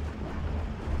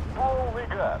 Полный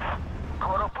газ.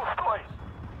 Город пустой.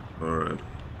 Alright.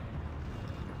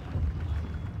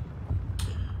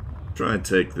 Try and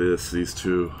take these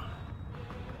two.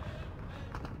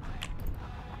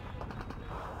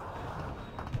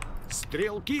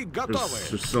 Стрелки готовы.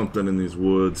 There's something in these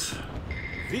woods.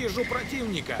 Вижу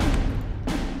противника.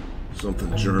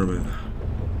 Something German.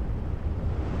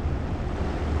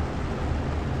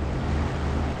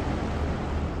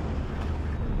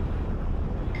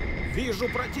 Вижу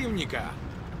противника.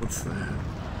 What's that?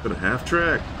 Is that a half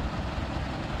track?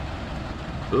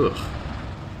 Ugh.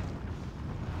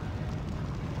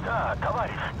 Да,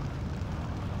 товарищ.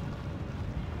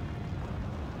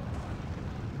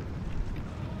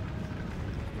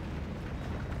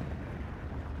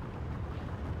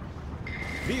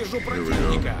 Вижу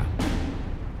противника.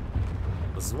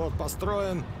 Взвод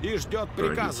построен и ждет Try and get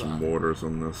приказа. some mortars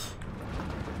on this.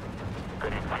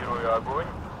 Корректирую огонь.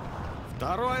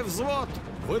 Второй взвод.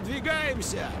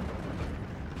 Выдвигаемся.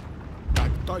 Так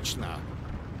точно.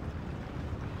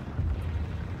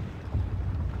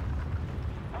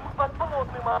 Мы под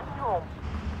плотным огнем.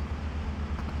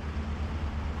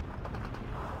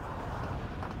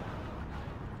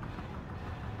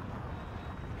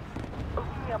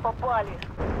 В меня попали.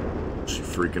 What's she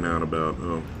freaking out about?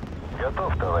 Oh.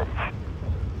 Готов, товарищ.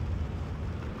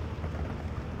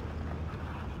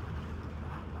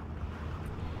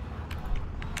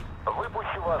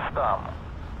 Выпущу вас там.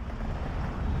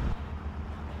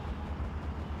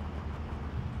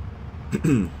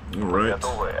 Alright.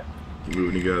 Готовы.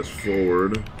 Moving you guys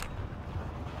forward.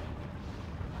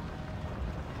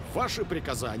 Ваши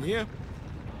приказания.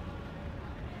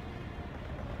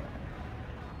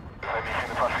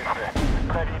 Замечены фашисты.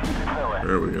 Проверить прицелы.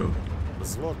 There we go.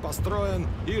 Взвод построен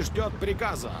и ждет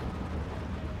приказа.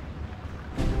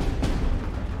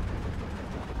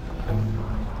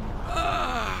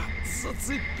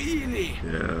 Зацепили.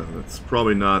 Yeah, that's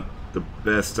probably not the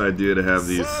best idea to have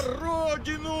these За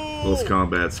родину! close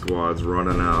combat squads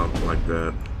running out like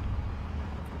that.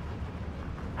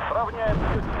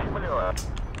 Сравняемся с землей.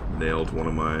 Nailed one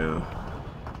of my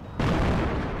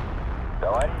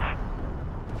Товарищ.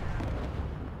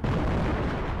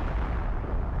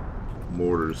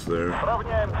 mortars there.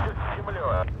 Сравняемся с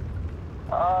землей.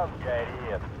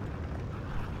 Горит.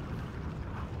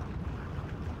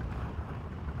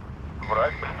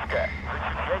 Враг близко.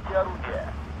 Защищайте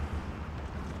орудие.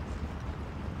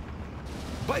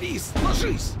 Борис,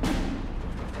 ложись!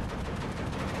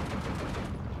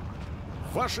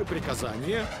 Ваши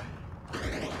приказания.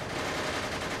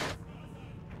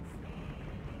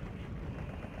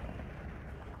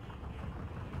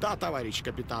 Да, товарищ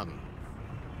капитан.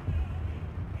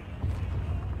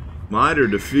 Miter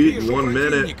defeat in Вижу 1 minute.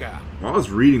 противника. I was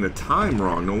reading the time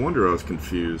wrong. No wonder I was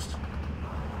confused.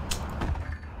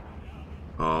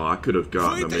 Oh, I could have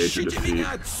gotten a major Вытащите defeat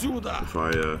меня отсюда! if I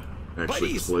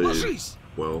actually Борис, played ложись!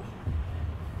 well.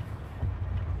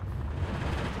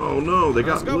 Oh no, they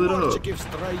got lit up. Разговорчики в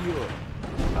строю.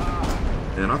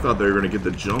 And I thought they were going to get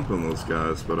the jump on those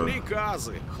guys, but I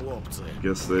Приказы, хлопцы.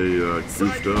 guess they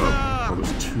goofed up.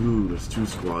 Oh, there's two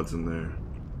squads in there.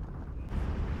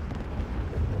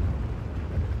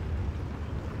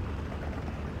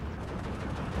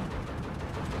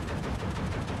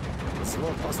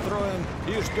 Взвод построен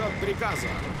и ждет приказа.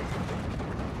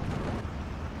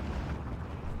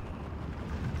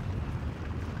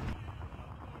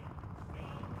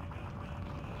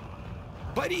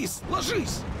 Борис,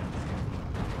 ложись!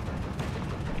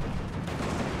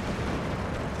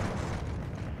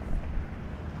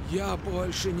 Я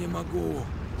больше не могу.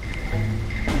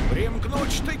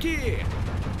 Примкнуть штыки!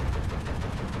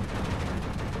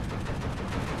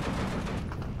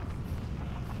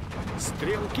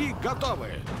 Стрелки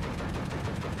готовы.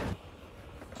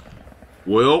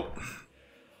 Well,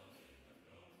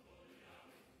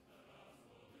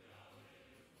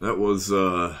 that was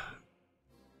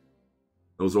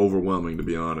overwhelming, to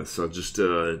be honest. I'm just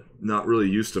not really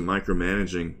used to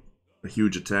micromanaging a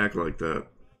huge attack like that.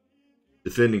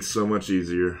 Defending's so much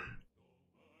easier.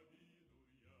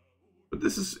 But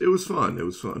it was fun. It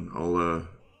was fun. I'll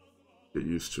get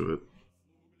used to it.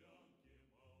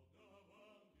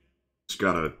 Just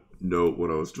gotta note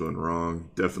what I was doing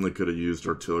wrong. Definitely could have used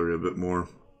artillery a bit more.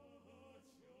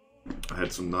 I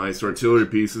had some nice artillery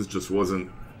pieces, just wasn't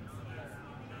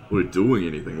really doing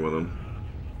anything with them.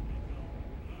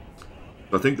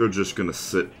 I think they're just gonna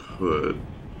sit put.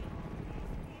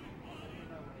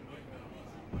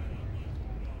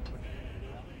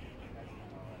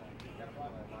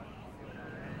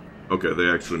 Okay, they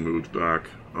actually moved back.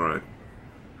 Alright.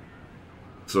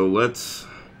 So let's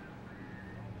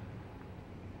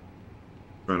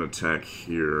try and attack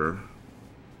here.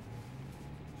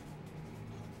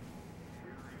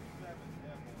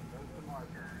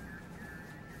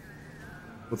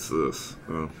 What's this?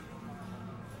 Oh.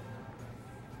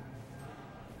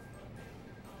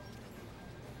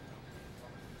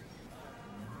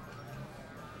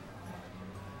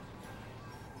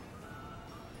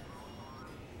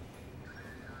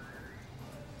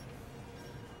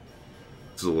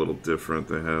 It's a little different.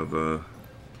 They have some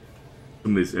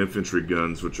of these infantry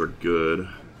guns, which are good.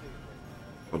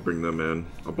 I'll bring them in.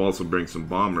 I'll also bring some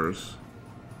bombers.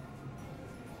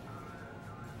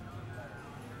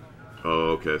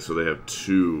 Oh, okay, so they have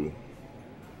 2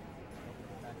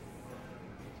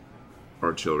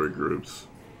 artillery groups.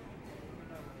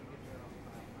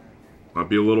 Might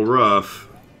be a little rough,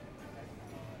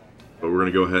 but we're going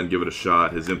to go ahead and give it a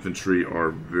shot. His infantry are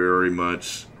very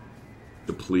much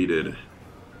depleted.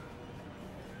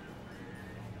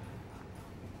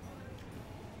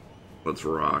 Let's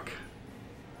rock.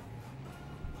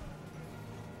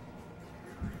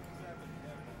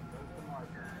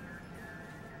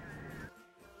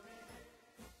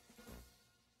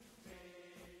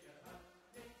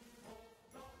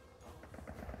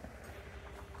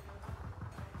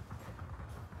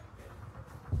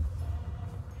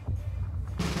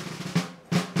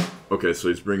 Okay, so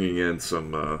he's bringing in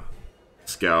some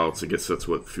scouts. I guess that's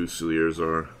what Fusiliers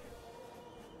are.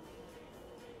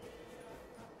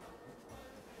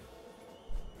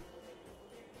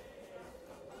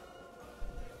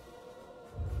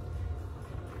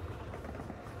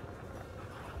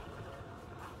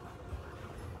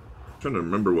 Trying to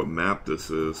remember what map this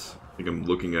is. I think I'm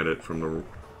looking at it from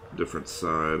a different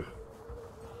side.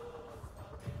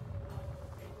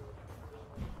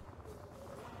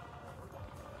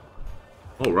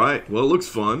 Alright, well, it looks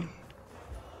fun.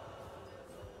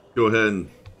 Go ahead and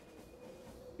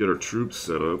get our troops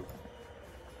set up.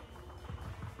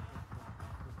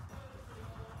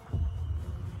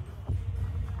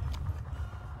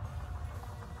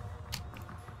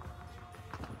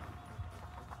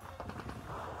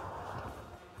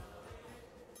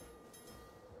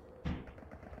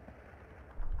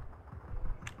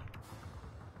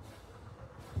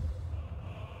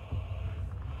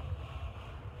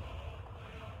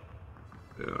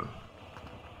 Yeah.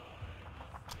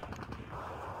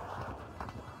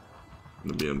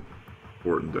 It'll be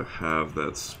important to have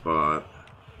that spot.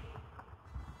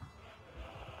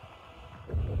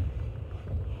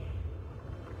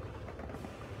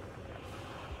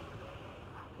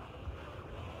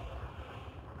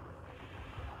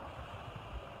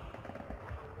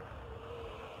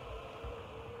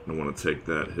 I want to take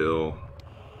that hill.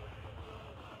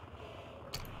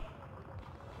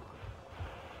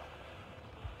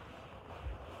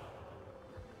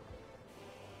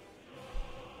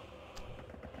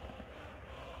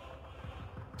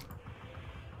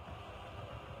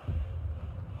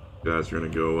 Guys are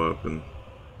going to go up and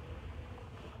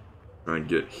try and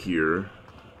get here.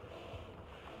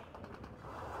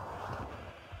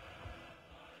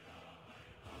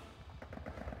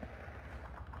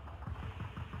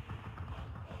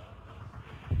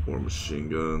 More machine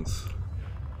guns.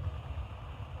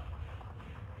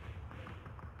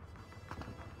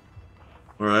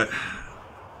 Alright.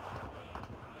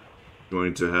 Go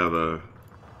going to have a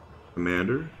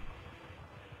commander.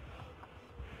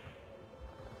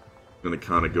 I'm going to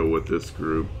kind of go with this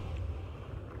group.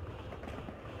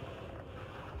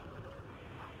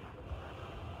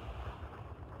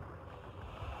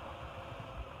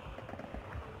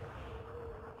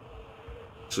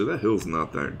 Actually, that hill's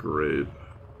not that great.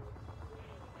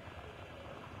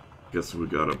 Guess we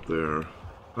got up there.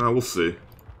 We'll see.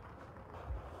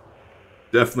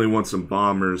 Definitely want some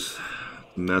bombers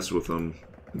to mess with them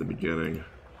in the beginning.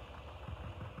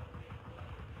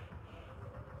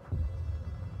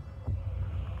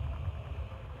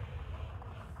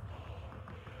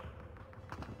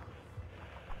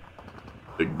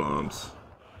 Big bombs.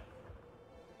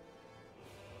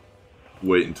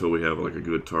 Wait until we have like a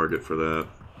good target for that.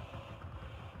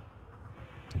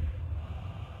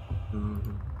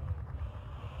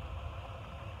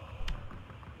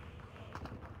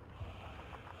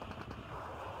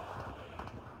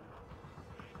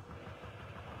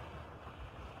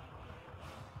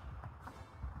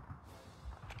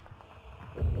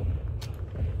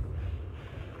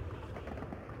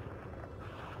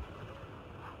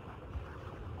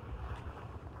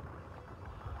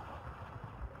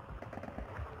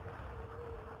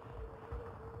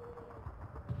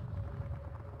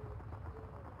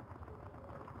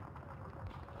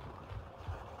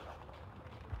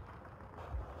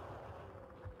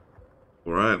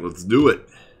 Alright, let's do it.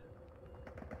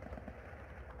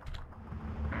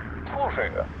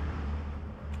 Слушаю.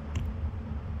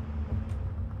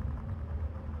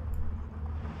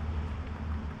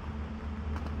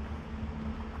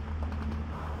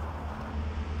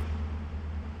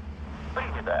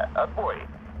 Принято. Отбой.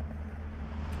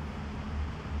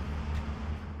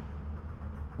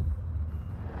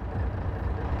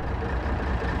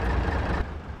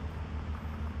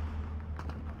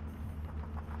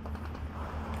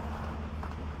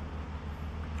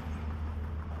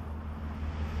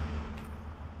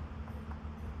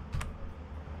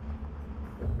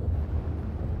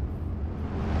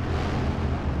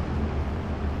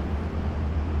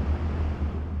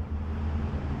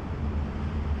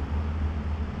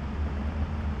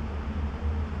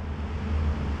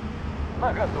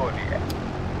 Наготове.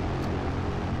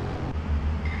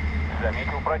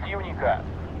 Заметил противника.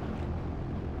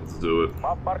 Let's do it.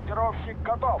 Бомбардировщик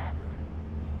готов.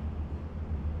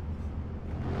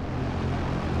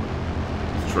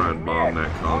 Let's try and bomb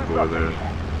that convoy there. I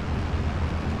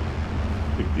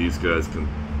think these guys can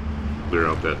clear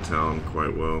out that town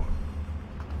quite well.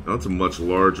 Now it's a much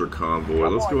larger convoy.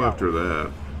 Let's go after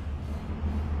that.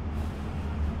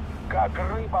 Как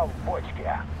рыба в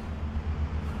бочке.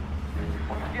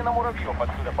 Пусти на муравьев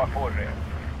отсюда похоже.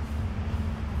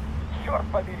 Черт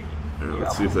побери. Here,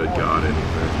 let's see if they got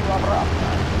anything.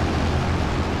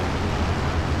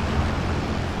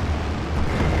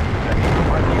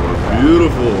 Oh,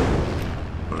 beautiful.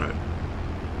 Alright.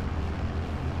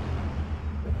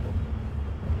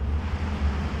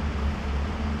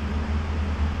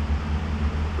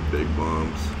 The big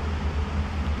bombs.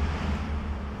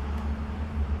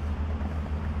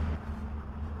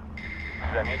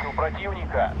 Заметил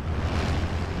противника.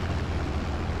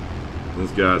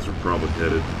 Those guys are probably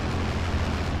headed.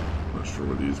 Not sure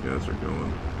where these guys are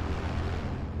going.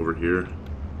 Over here.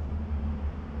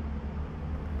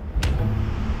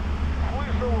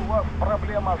 Слышал, у вас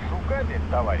проблема с жуками,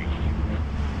 товарищ.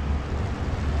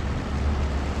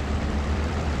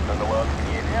 На глаз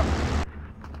гневе?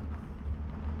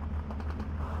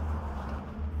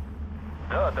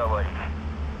 Да, товарищ.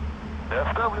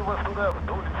 Доставлю вас туда в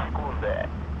долю секунды.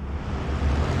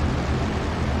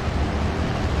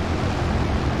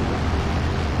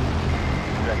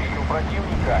 Заметил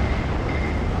противника.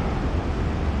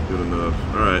 Good enough.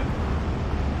 Alright.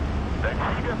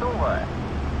 Такси готово.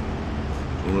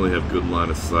 Don't really have good line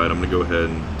of sight. I'm gonna go ahead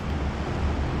and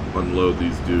unload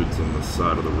these dudes on the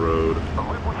side of the road.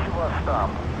 Выпущу вас там.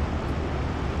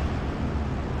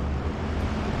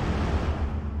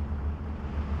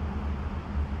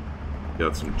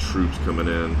 Got some troops coming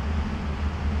in.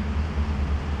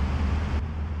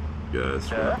 Guys,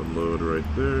 gonna unload right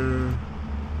there.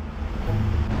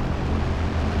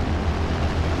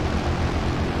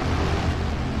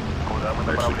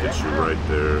 Actually get you right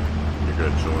there. You're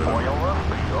gonna join them. Понял вас,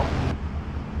 прием.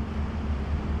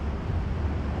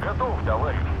 Готов,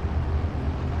 товарищ.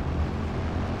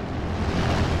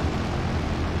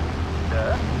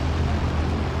 Да?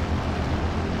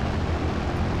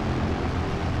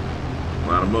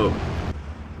 Line them up.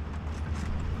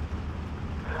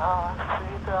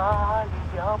 Расцветали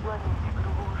яблони и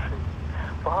груши,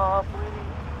 поплыли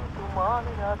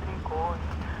туманы над рекой,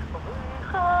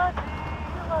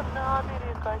 выходила на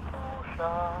берег Катюша.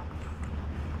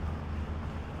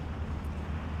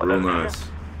 Real nice.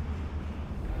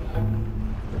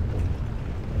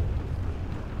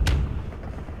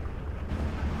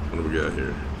 What do we got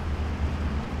here?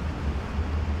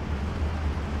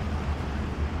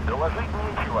 Доложить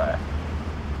нечего.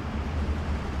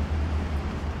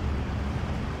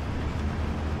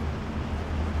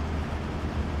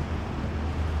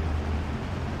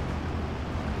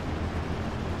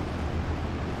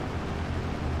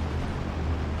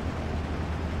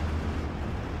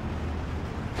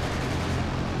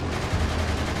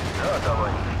 Да,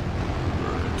 товарищ.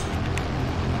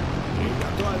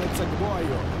 Приготовиться к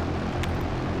бою.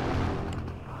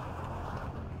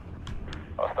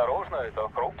 Осторожно, это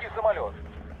хрупкий самолет.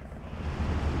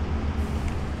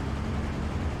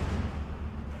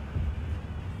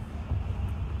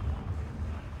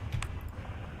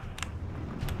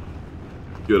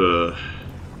 Get a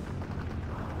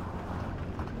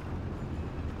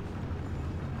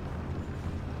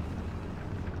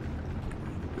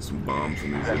get some bombs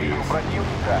in these Вижу idiots.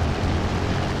 противника.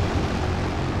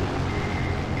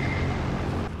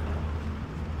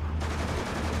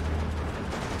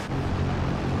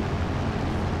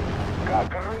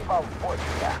 Как рыба в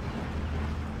бочке.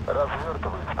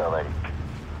 Развертываюсь, товарищ.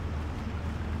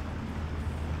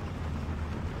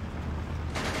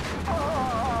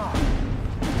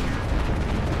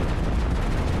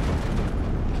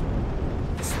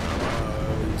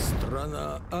 Вставай,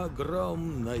 страна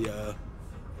огромная.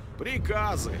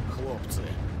 Приказы, хлопцы.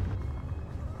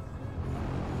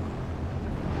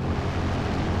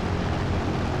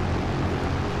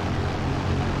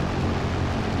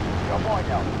 Я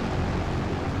понял.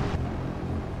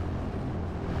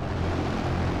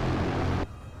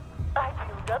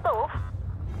 Один готов.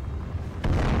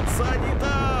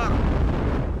 Санитар!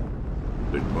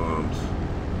 Big bombs.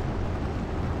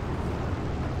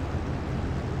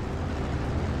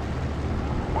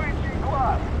 Бычий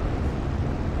глаз.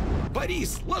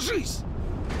 Борис, ложись!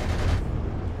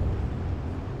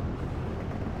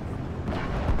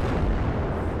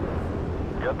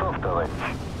 Готов, товарищ.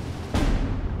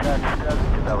 Как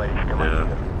скажете, товарищ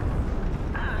командир.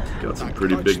 Got some Так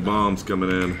pretty big точно. bombs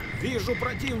coming in. Вижу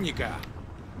противника.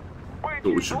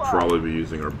 But we should probably be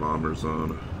using our bombers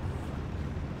on.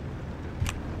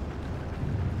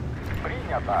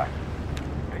 Принято.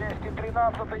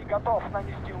 213-й готов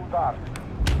нанести удар.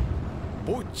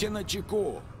 Будьте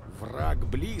начеку. Враг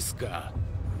близко.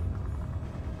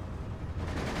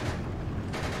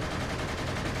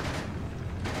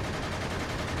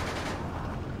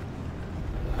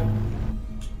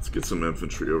 Let's get some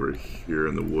infantry over here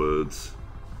in the woods.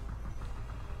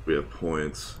 We have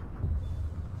points.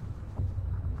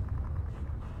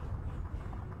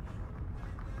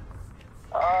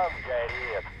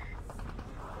 Сгорит.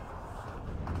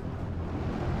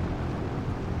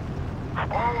 В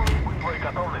полной боевой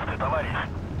готовности, товарищ.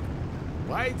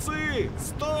 Бойцы,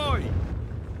 стой!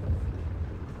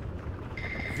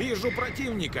 Вижу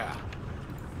противника.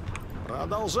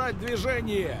 Продолжать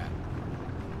движение.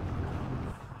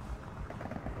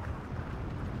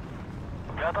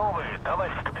 Готовы,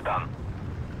 товарищ капитан.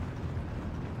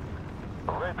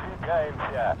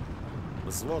 Выдвигаемся.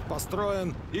 Взвод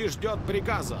построен и ждет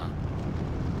приказа.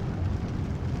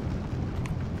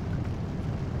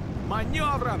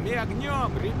 Маневром и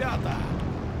огнем, ребята!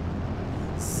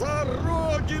 За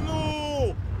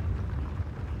родину!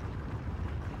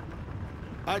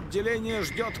 Отделение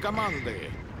ждет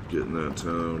команды. Get in that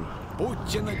town.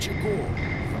 Будьте начеку.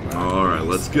 Alright,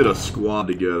 let's get a squad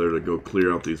together to go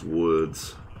clear out these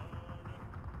woods.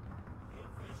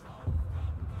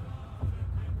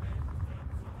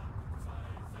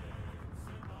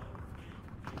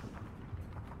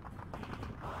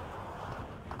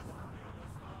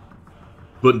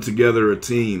 Putting together a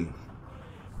team.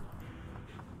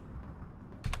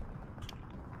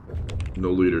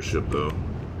 No leadership though.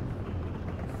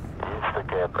 Есть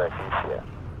такая профессия.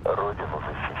 Родину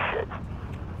защищать.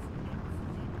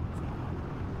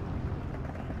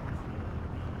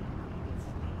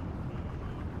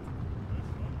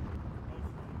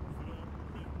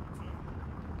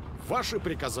 Ваши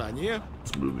приказания.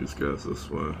 Let's move these guys this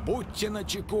way. Будьте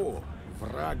начеку.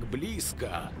 Враг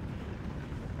близко.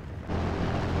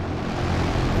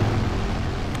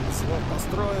 Взвод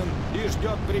построен и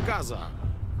ждет приказа.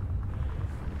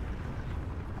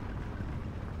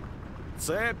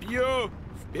 Цепью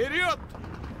вперед!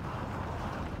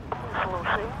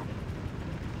 Слушай.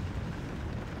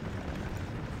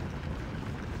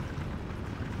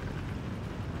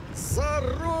 За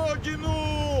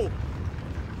родину!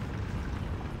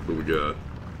 What we got?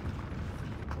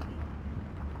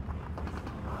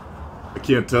 I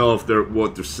can't tell if they're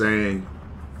what they're saying.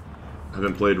 I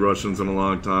haven't played Russians in a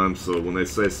long time, so when they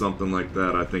say something like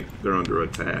that, I think they're under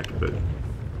attack, but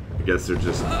I guess they're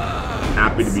just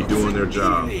happy to be doing their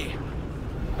job.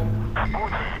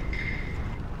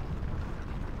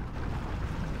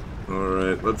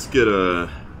 Alright, let's get a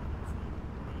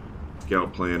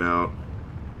scout plane out.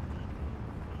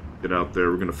 Get out there,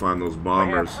 we're gonna find those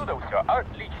bombers.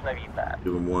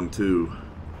 Give them 1-2.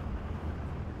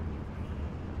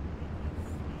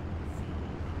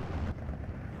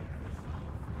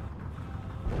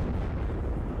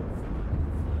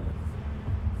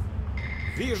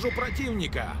 Вижу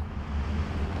противника.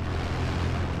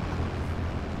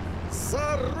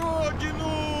 За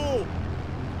родину!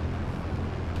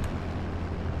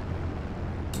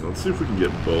 Let's see if we can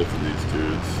get both of these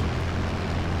dudes.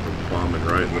 They're bombing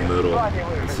right in the middle.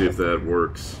 Let's see if that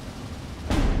works.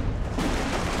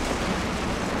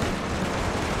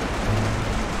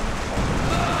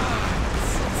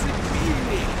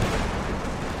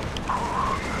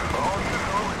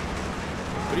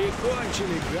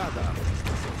 Прикончили гадов.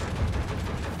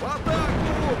 В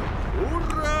атаку!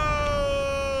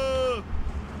 Ура!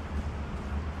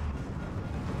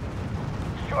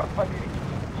 Черт побери!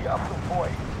 Я сухой!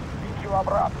 Лечу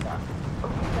обратно!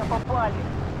 Меня попали.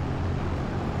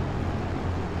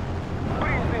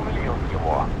 Приземлил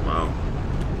его! Wow.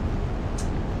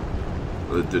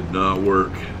 That did not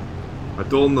work. I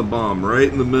told him to bomb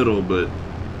right in the middle, but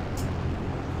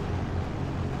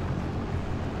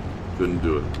couldn't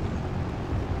do it.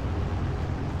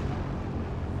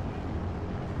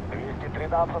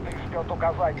 213 ждет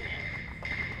указаний.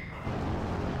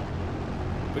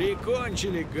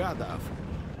 Прикончили гадов.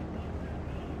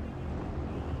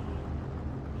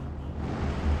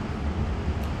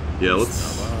 Yeah,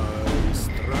 let's. Давай,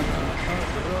 страна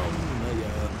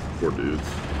огромная. Poor dudes.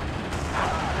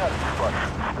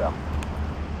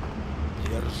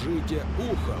 Держите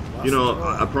ухо. You know,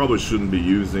 I probably shouldn't be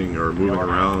using or moving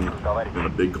around in a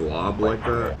big glob like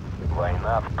that.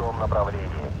 Война в том направлении.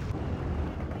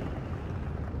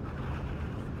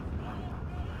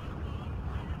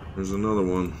 There's another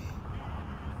one.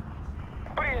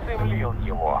 Приземлил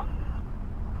его.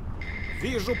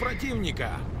 Вижу противника.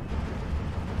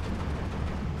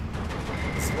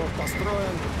 Взвод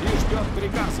построен и ждет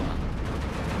приказа.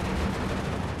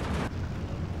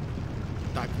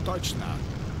 Так точно.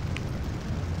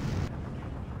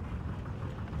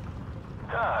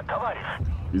 Да, товарищ.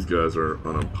 These guys are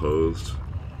unopposed.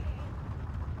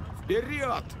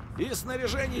 Вперед! И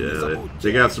снаряжение не Yeah, забудьте.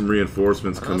 they got some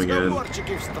reinforcements coming in.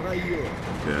 Разговорчики в строю.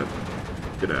 Yeah,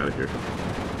 get out of here.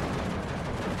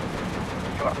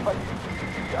 Черт побери.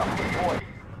 Я сухой.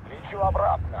 Лечу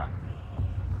обратно.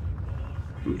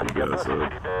 Move you guys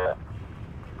up.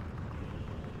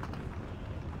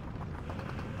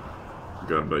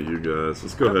 Forgot about you guys.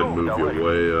 Let's go ahead and move you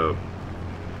way up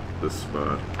this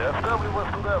spot. Доставлю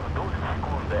вас туда в долю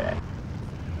секунды.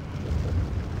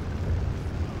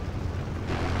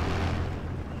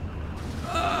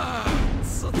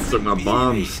 Looks like my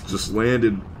bombs just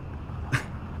landed.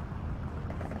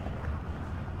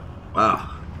 Wow.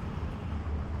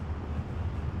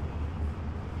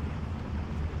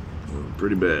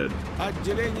 Pretty bad.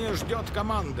 Отделение ждет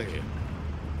команды.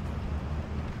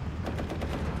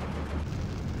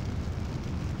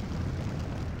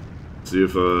 See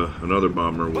if another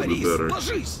bomber will do Борис, better.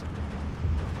 ложись!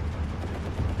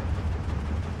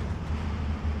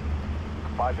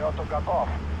 К полету готов.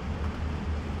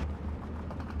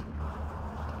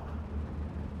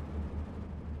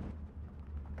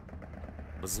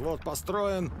 Взвод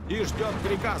построен и ждет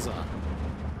приказа.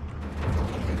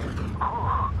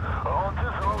 Он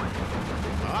тяжелый.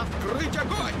 Открыть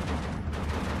огонь!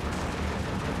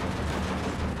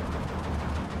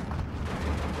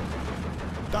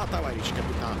 Да, товарищ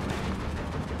капитан.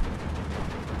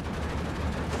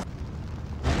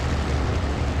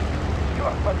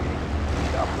 Черт побери.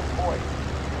 Я сухой.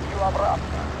 Лечу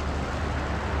обратно.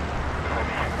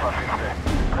 Замечен фашисты.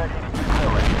 Проверить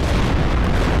прицелы.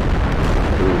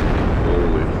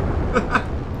 Holy.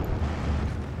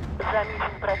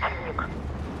 Замечен противник.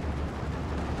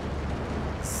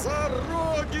 За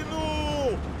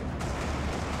родину!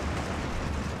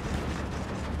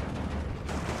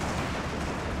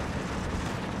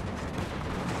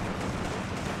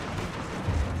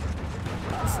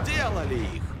 Сделали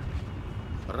их!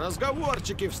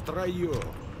 Разговорчики в строю!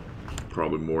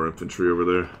 Probably more infantry over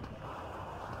there.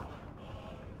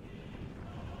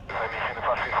 Замечены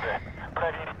фашисты.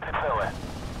 Проверить прицелы.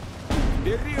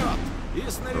 Вперед! И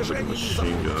снаряжение не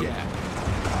machine забудьте!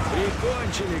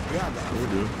 Прикончили гадов! We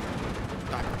do.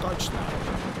 Так точно!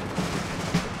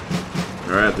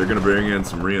 Alright, they're gonna bring in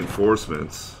some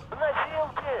reinforcements.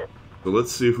 Носилки! So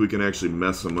let's see if we can actually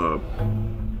mess them up.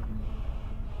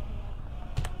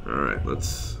 Alright,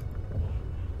 let's...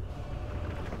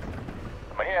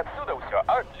 Мне отсюда все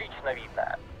отлично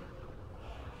видно.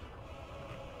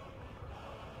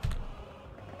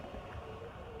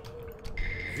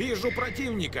 Вижу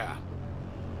противника.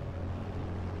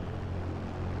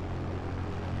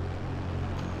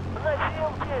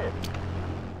 Носилки!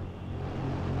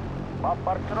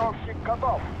 Бомбардировщик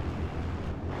готов.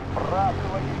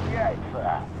 Сбрасываю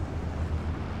яйца.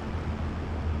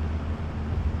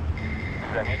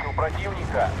 Заметил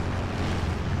противника.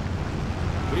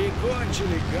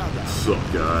 Прикончили гада. What's up,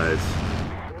 guys?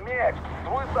 Смерть с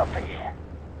высоты.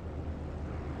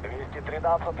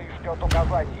 213 ждет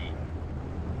указаний.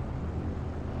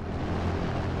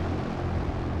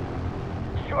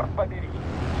 Черт побери,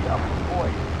 я в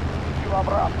бой. Лечу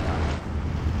обратно.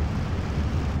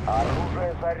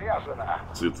 Оружие заряжено.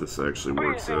 See if this actually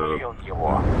works out. Приземлил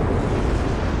его.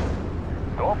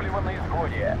 Топливо на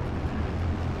исходе.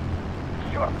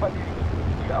 Черт побери,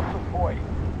 я в бой.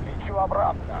 Лечу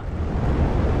обратно.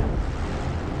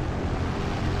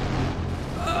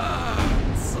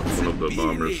 One of the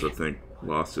bombers, I think,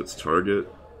 lost its target.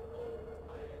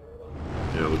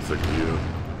 Yeah, looks like you.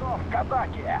 Готов к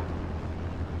атаке.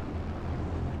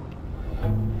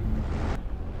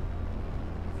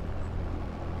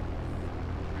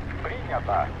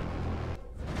 Принято.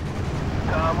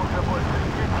 Там уже больше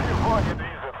ничего не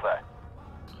движется.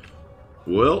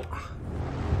 Well,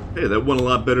 hey, that went a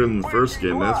lot better than the first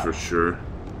game, that's for sure.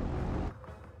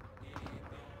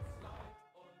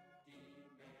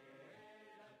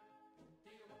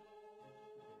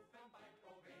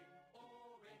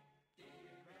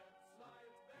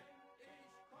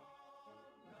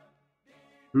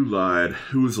 Who lied?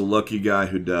 Who was the lucky guy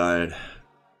who died?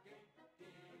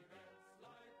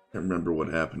 Can't remember what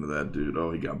happened to that dude.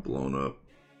 Oh, he got blown up.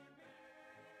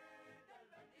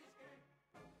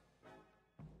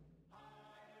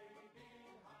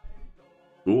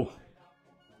 Cool.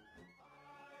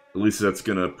 At least that's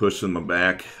gonna push them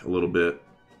back a little bit.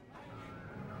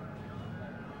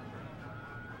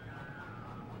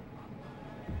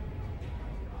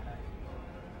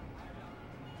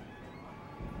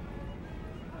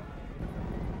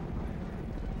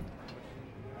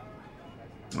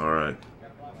 All right.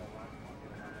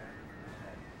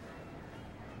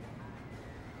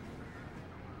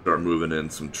 Start moving in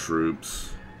some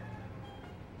troops.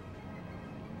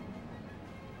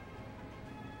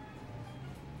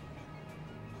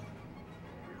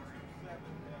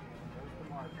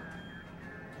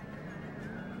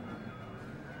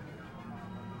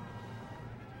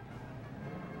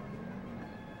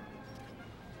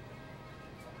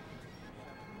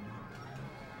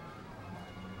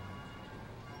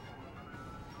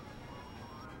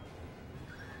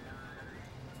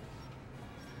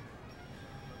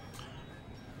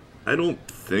 I don't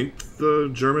think the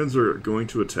Germans are going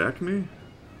to attack me.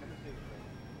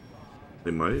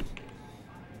 They might.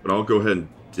 But I'll go ahead and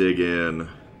dig in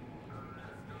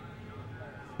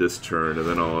this turn, and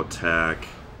then I'll attack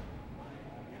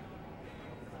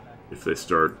if they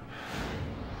start...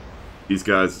 These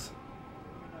guys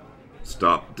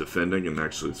stop defending and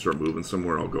actually start moving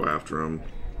somewhere, I'll go after them.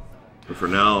 But for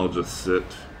now, I'll just sit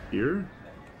here.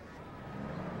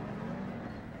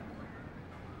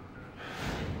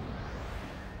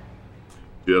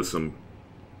 You have some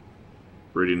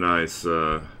pretty nice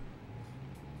tank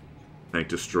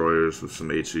destroyers with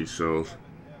some HE shells.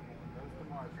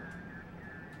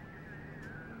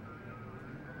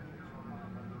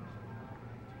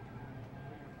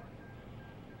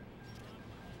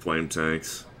 Flame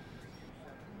tanks.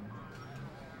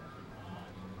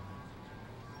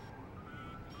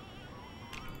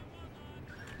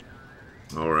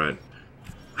 Alright.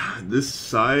 This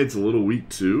side's a little weak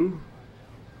too.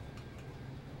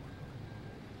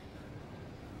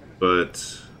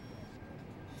 But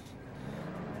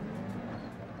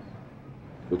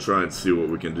we'll try and see what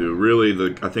we can do.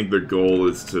 Really, I think their goal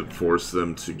is to force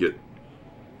them to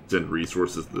send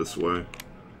resources this way.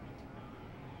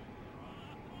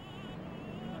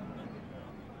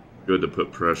 Good to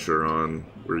put pressure on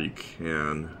where you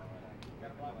can.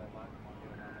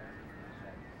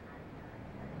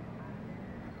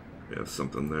 Yeah,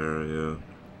 something there, yeah.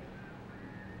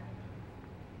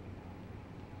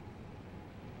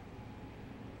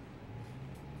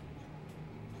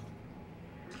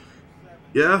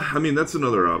 Yeah, I mean, that's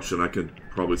another option. I could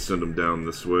probably send them down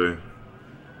this way.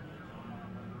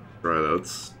 Try that.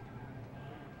 Let's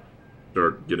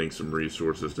start getting some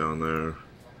resources down there.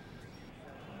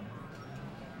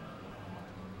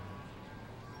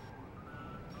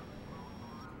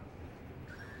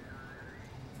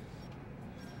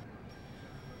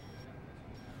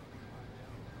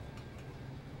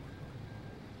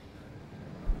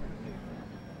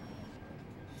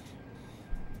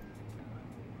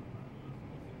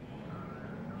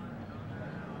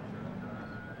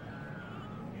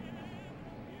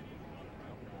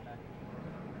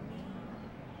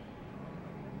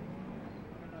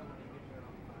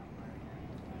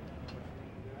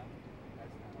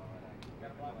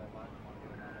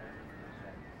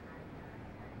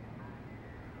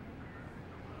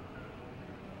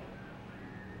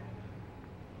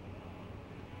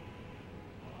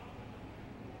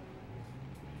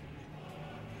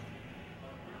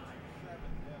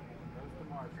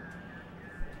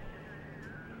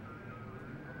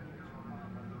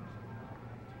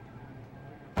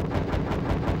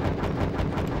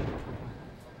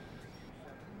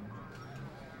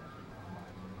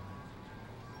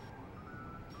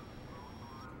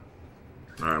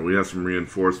 Alright, we have some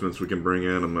reinforcements we can bring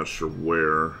in. I'm not sure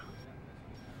where.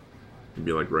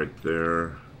 Maybe like right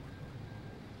there.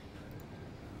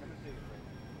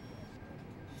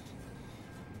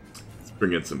 Let's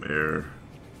bring in some air.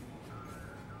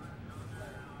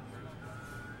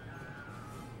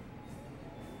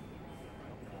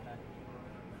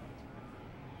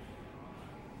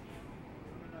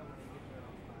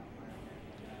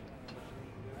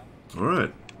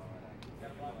 Alright.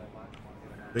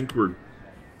 I think we're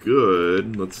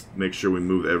good. Let's make sure we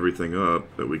move everything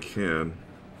up that we can.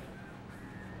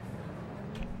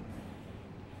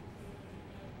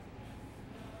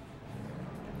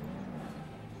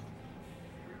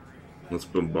 Let's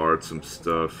bombard some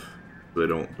stuff so they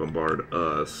don't bombard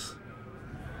us.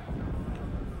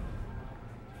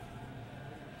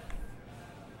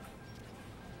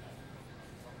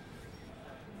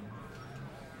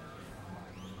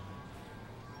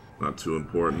 Not too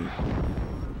important.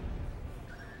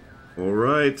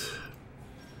 Alright.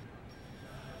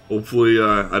 Hopefully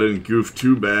I didn't goof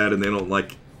too bad and they don't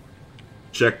like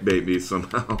checkbait me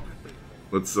somehow.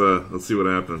 Let's see what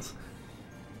happens.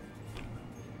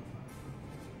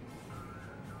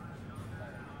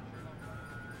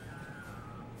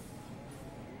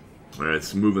 Alright,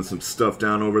 so moving some stuff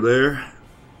down over there.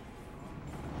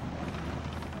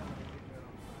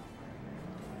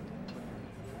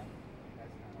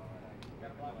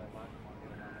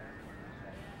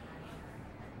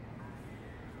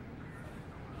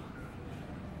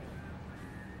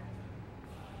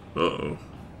 Uh-oh.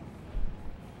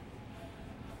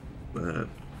 That.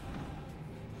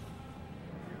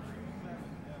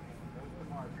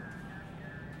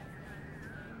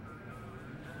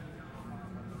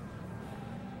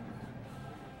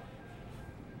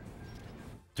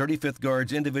 Thirty-Fifth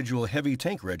Guards Individual Heavy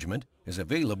Tank Regiment is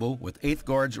available with 8th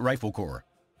Guards Rifle Corps.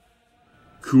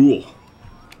 Cool.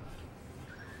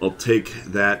 I'll take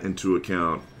that into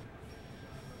account.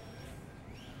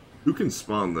 Who can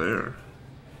spawn there?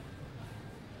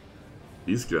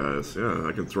 These guys, yeah,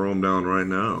 I can throw them down right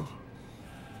now.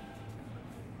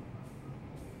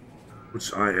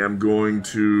 Which I am going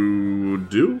to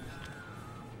do.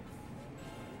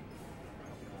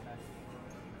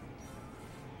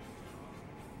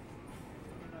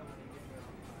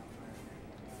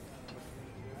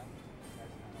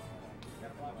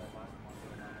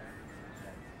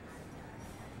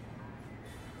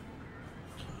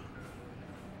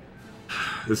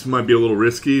 This might be a little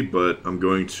risky, but I'm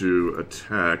going to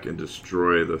attack and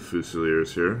destroy the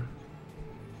Fusiliers here.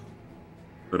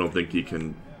 I don't think he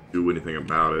can do anything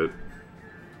about it.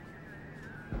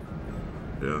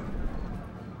 Yeah.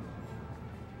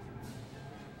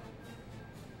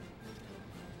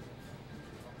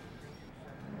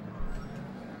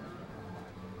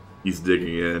 He's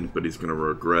digging in, but he's going to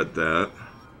regret that.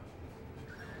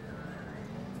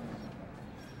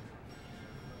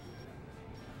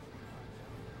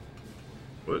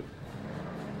 What?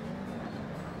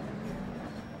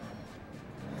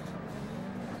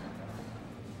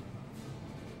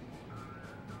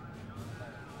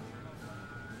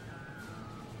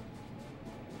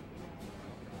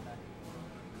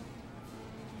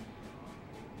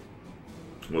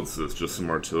 What's this? Just some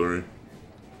artillery?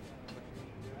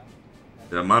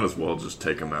 Yeah, might as well just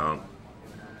take him out.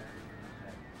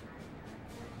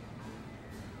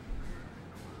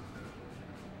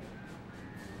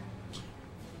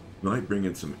 Might bring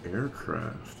in some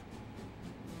aircraft.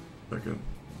 Second.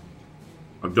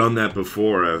 I've done that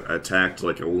before. I attacked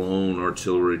like a lone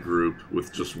artillery group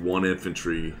with just one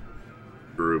infantry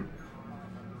group,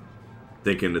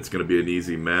 thinking it's going to be an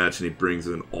easy match, and he brings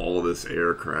in all this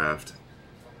aircraft.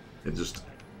 It just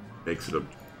makes it a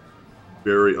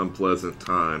very unpleasant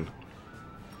time.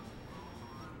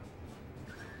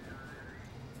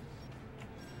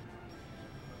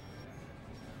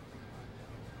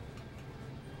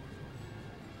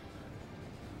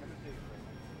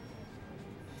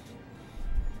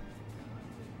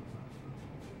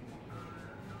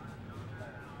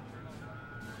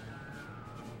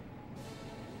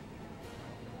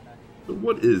 So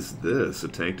what is this? A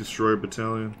tank destroyer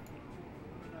battalion?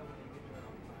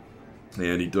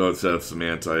 And he does have some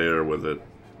anti-air with it.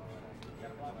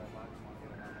 I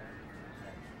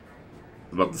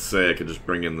was about to say I could just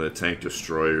bring in the tank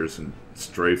destroyers and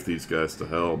strafe these guys to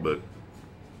hell, but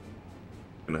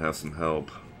I'm gonna have some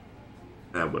help.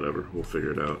 Ah, whatever. We'll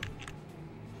figure it out.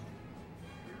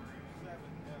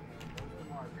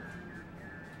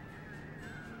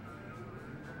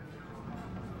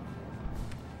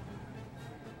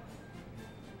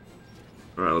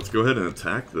 Alright, let's go ahead and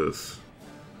attack this.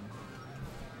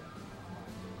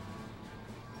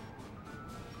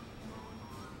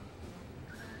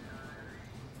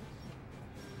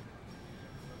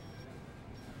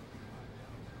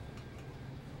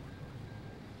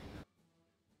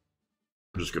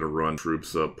 I'm just gonna run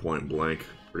troops up point blank,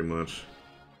 pretty much.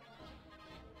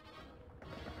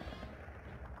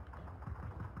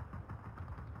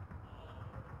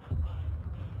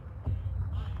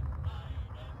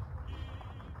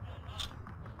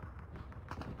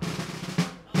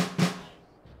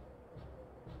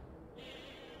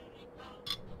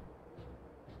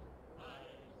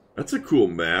 That's a cool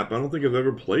map. I don't think I've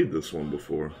ever played this one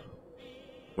before.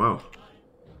 Wow.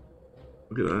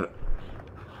 Look at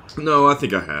that. No, I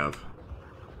think I have.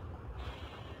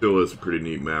 Still is a pretty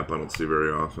neat map I don't see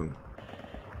very often.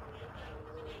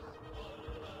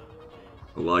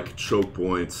 I like choke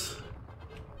points.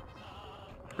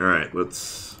 Alright,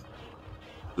 let's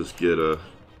just get a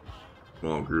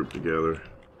small group together.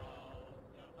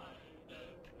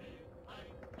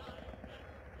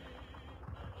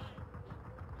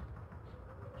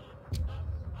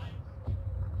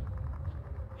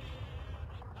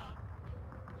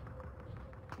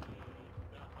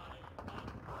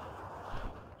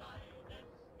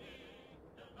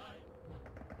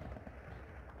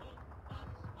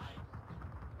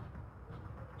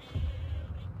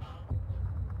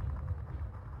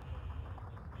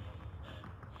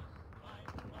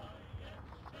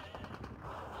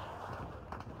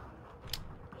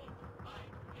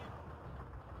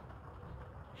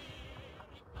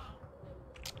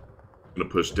 Gonna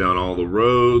push down all the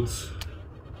roads.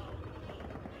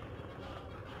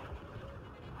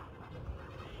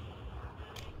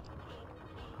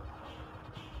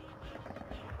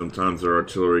 Sometimes their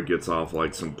artillery gets off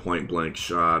like some point blank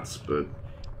shots, but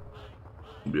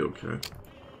it'll be okay.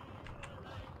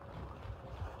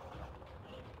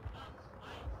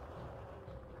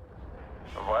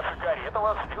 Ваша карета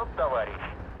вас ждет, товарищ.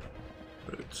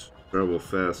 Right. Travel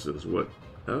fast is what?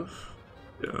 F?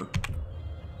 Yeah.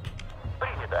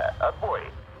 Принято. Отбой.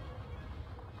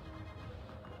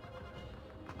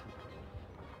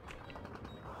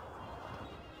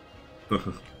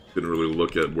 Didn't really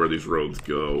look at where these roads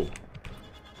go.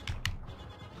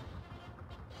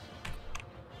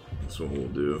 That's what we'll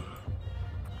do.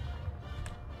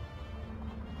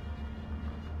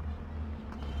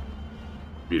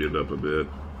 Speed it up a bit.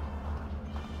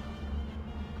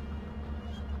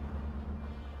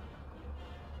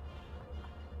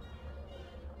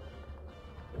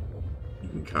 You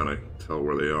can kind of tell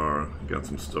where they are. Got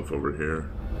some stuff over here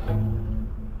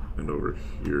and over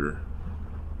here.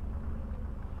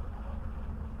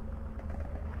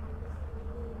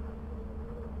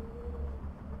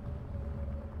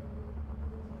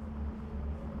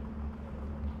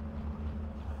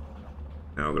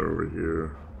 Now they're over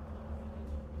here.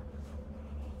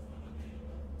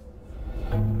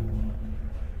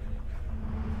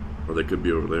 Or they could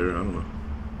be over there, I don't know.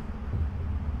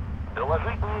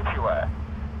 Доложить нечего.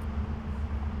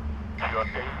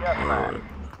 Четко и ясно. Alright.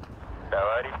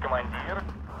 Товарищ командир.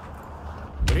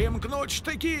 Примкнуть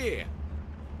штыки!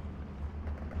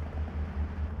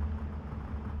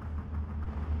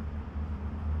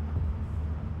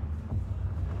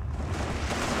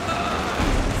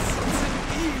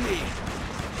 Зацепили!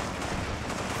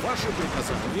 Ваши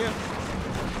приказания?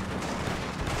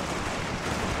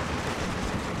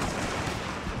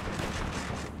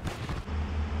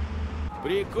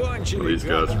 Прикончили, Well, these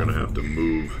guys are гадов. gonna have to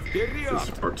move. Вперед!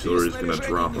 This artillery is И gonna снаряжение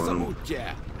drop не on them.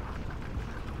 забудьте!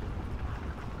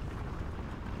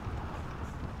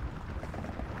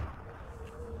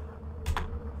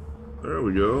 There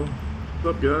we go.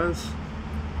 What's up, guys?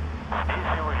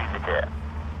 Здесь и увидите.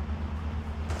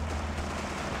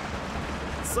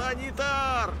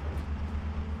 Санитар!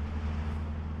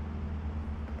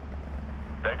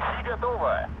 Такси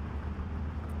готово.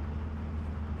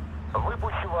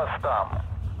 Выпущу вас там.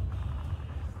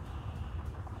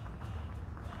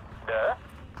 Да?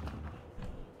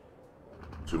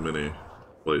 Too many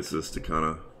places to kind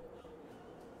of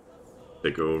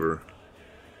take over.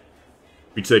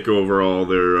 If you take over all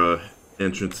their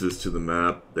entrances to the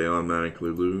map, they automatically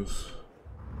lose.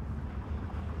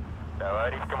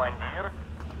 Товарищ командир.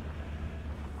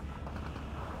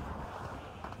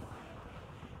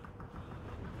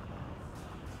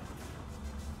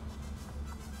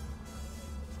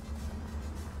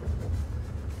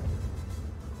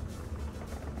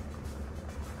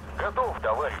 Готов,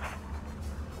 товарищ.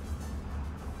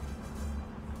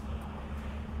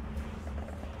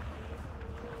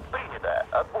 Принято.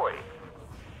 Отбой.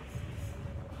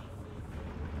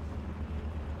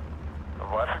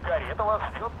 Ваша карета вас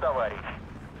ждет, товарищ.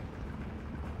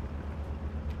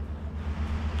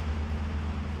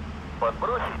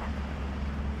 Подбросить?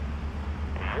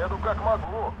 Еду как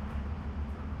могу.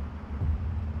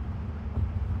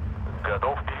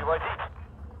 Готов перевозить.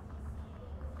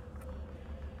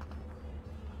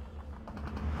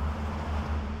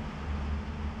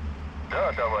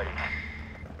 Да, товарищ.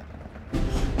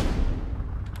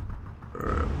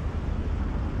 Alright.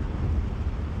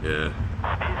 Yeah.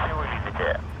 Если вы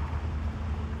видите.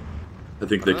 I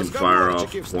think they can fire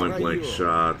off point-blank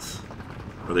shots.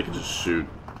 Or they can just shoot.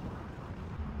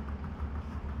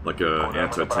 Like a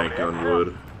anti-tank gun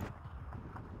would.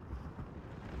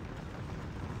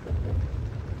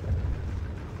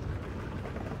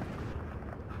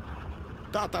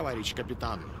 Да, товарищ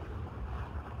капитан.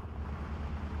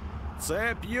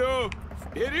 Цепью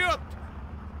вперед!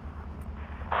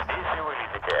 Если вы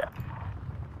видите.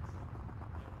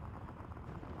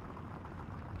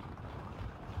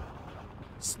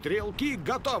 Стрелки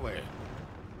готовы.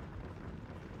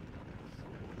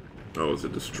 Oh, is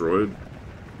it destroyed?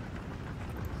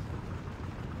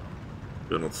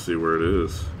 I don't see where it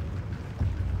is.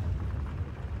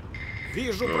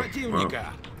 Вижу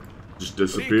противника. Wow. Just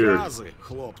disappeared. Приказы,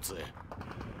 хлопцы.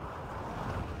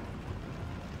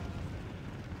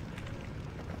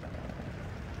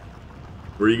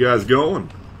 Where are you guys going?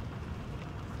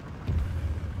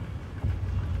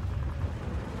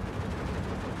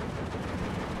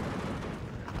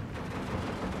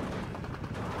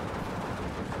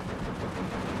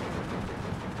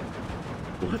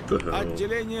 What the hell?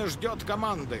 Отделение ждет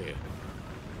команды.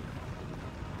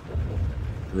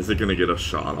 Is it gonna get a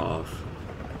shot off?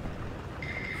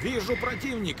 Вижу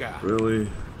противника. Really?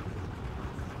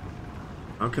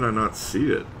 How can I not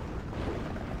see it?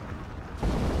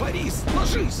 Борис,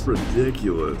 ложись.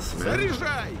 Ridiculous, man.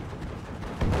 Заряжай.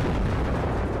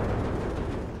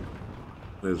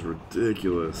 That is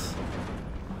ridiculous.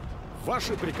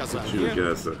 Ваши Get you приказания.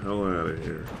 guys the hell out of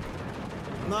here.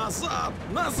 Назад,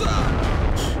 назад.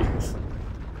 Jeez.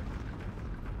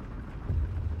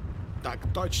 Так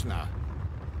точно.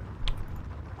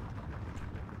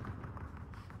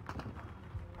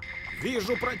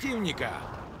 Вижу противника.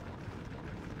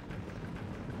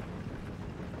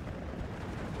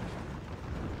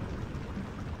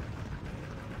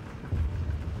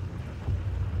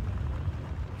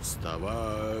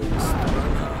 Вставай,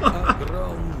 страна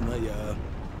огромная.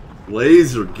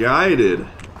 Laser guided.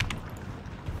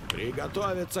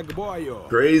 Приготовиться к бою.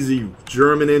 Crazy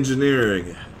German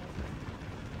engineering.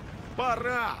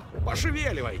 Пора.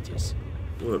 Пошевеливайтесь.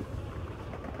 What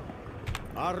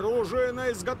Оружие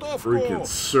на изготовку. freaking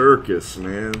circus,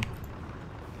 man.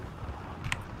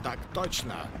 Так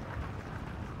точно.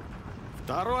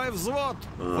 Второй взвод.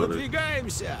 Oh,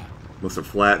 Выдвигаемся. Must have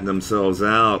flattened themselves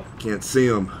out. Can't see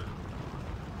them.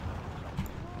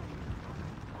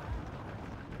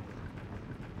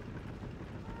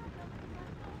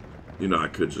 You know, I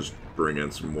could just bring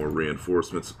in some more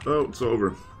reinforcements. Oh, it's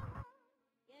over.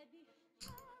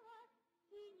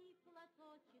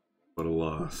 What a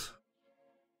loss.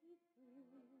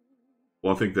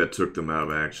 Well, I think that took them out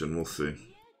of action. We'll see.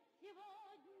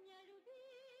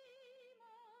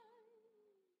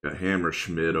 Got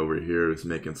Hammerschmidt over here who's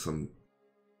making some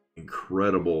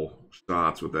incredible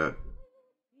shots with that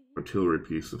artillery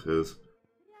piece of his.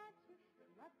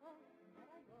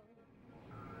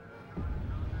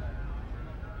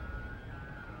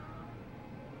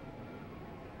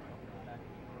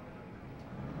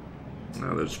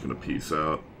 Now they're just gonna peace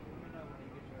out.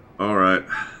 Alright.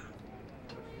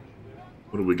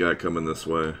 What do we got coming this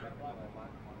way?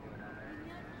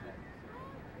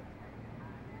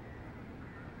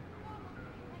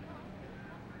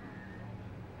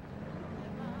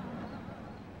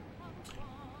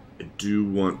 I do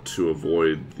want to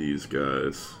avoid these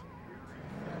guys.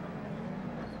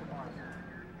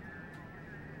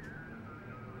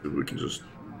 If we can just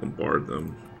bombard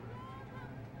them.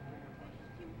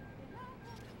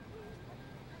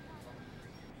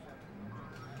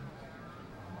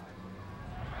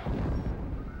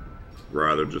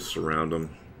 Rather just surround them.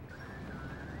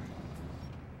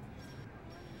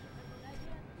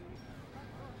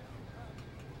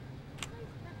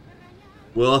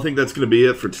 Well, I think that's going to be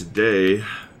it for today.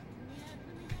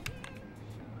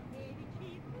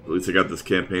 At least I got this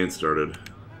campaign started.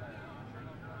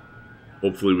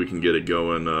 Hopefully we can get it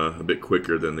going a bit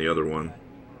quicker than the other one.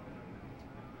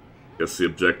 Guess the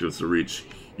objective is to reach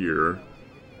here.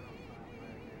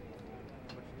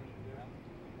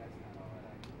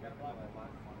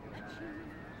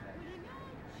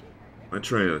 I might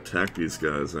try and attack these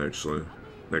guys, actually,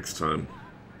 next time.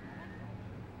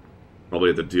 Probably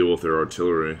have to deal with their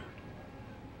artillery.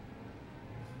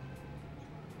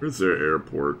 Where's their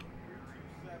airport?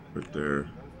 Right there.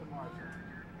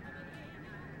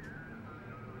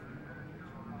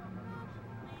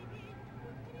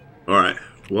 Alright,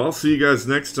 well, I'll see you guys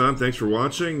next time. Thanks for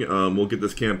watching. We'll get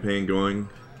this campaign going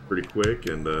pretty quick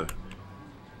and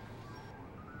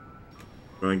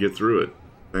try and get through it.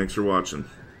 Thanks for watching.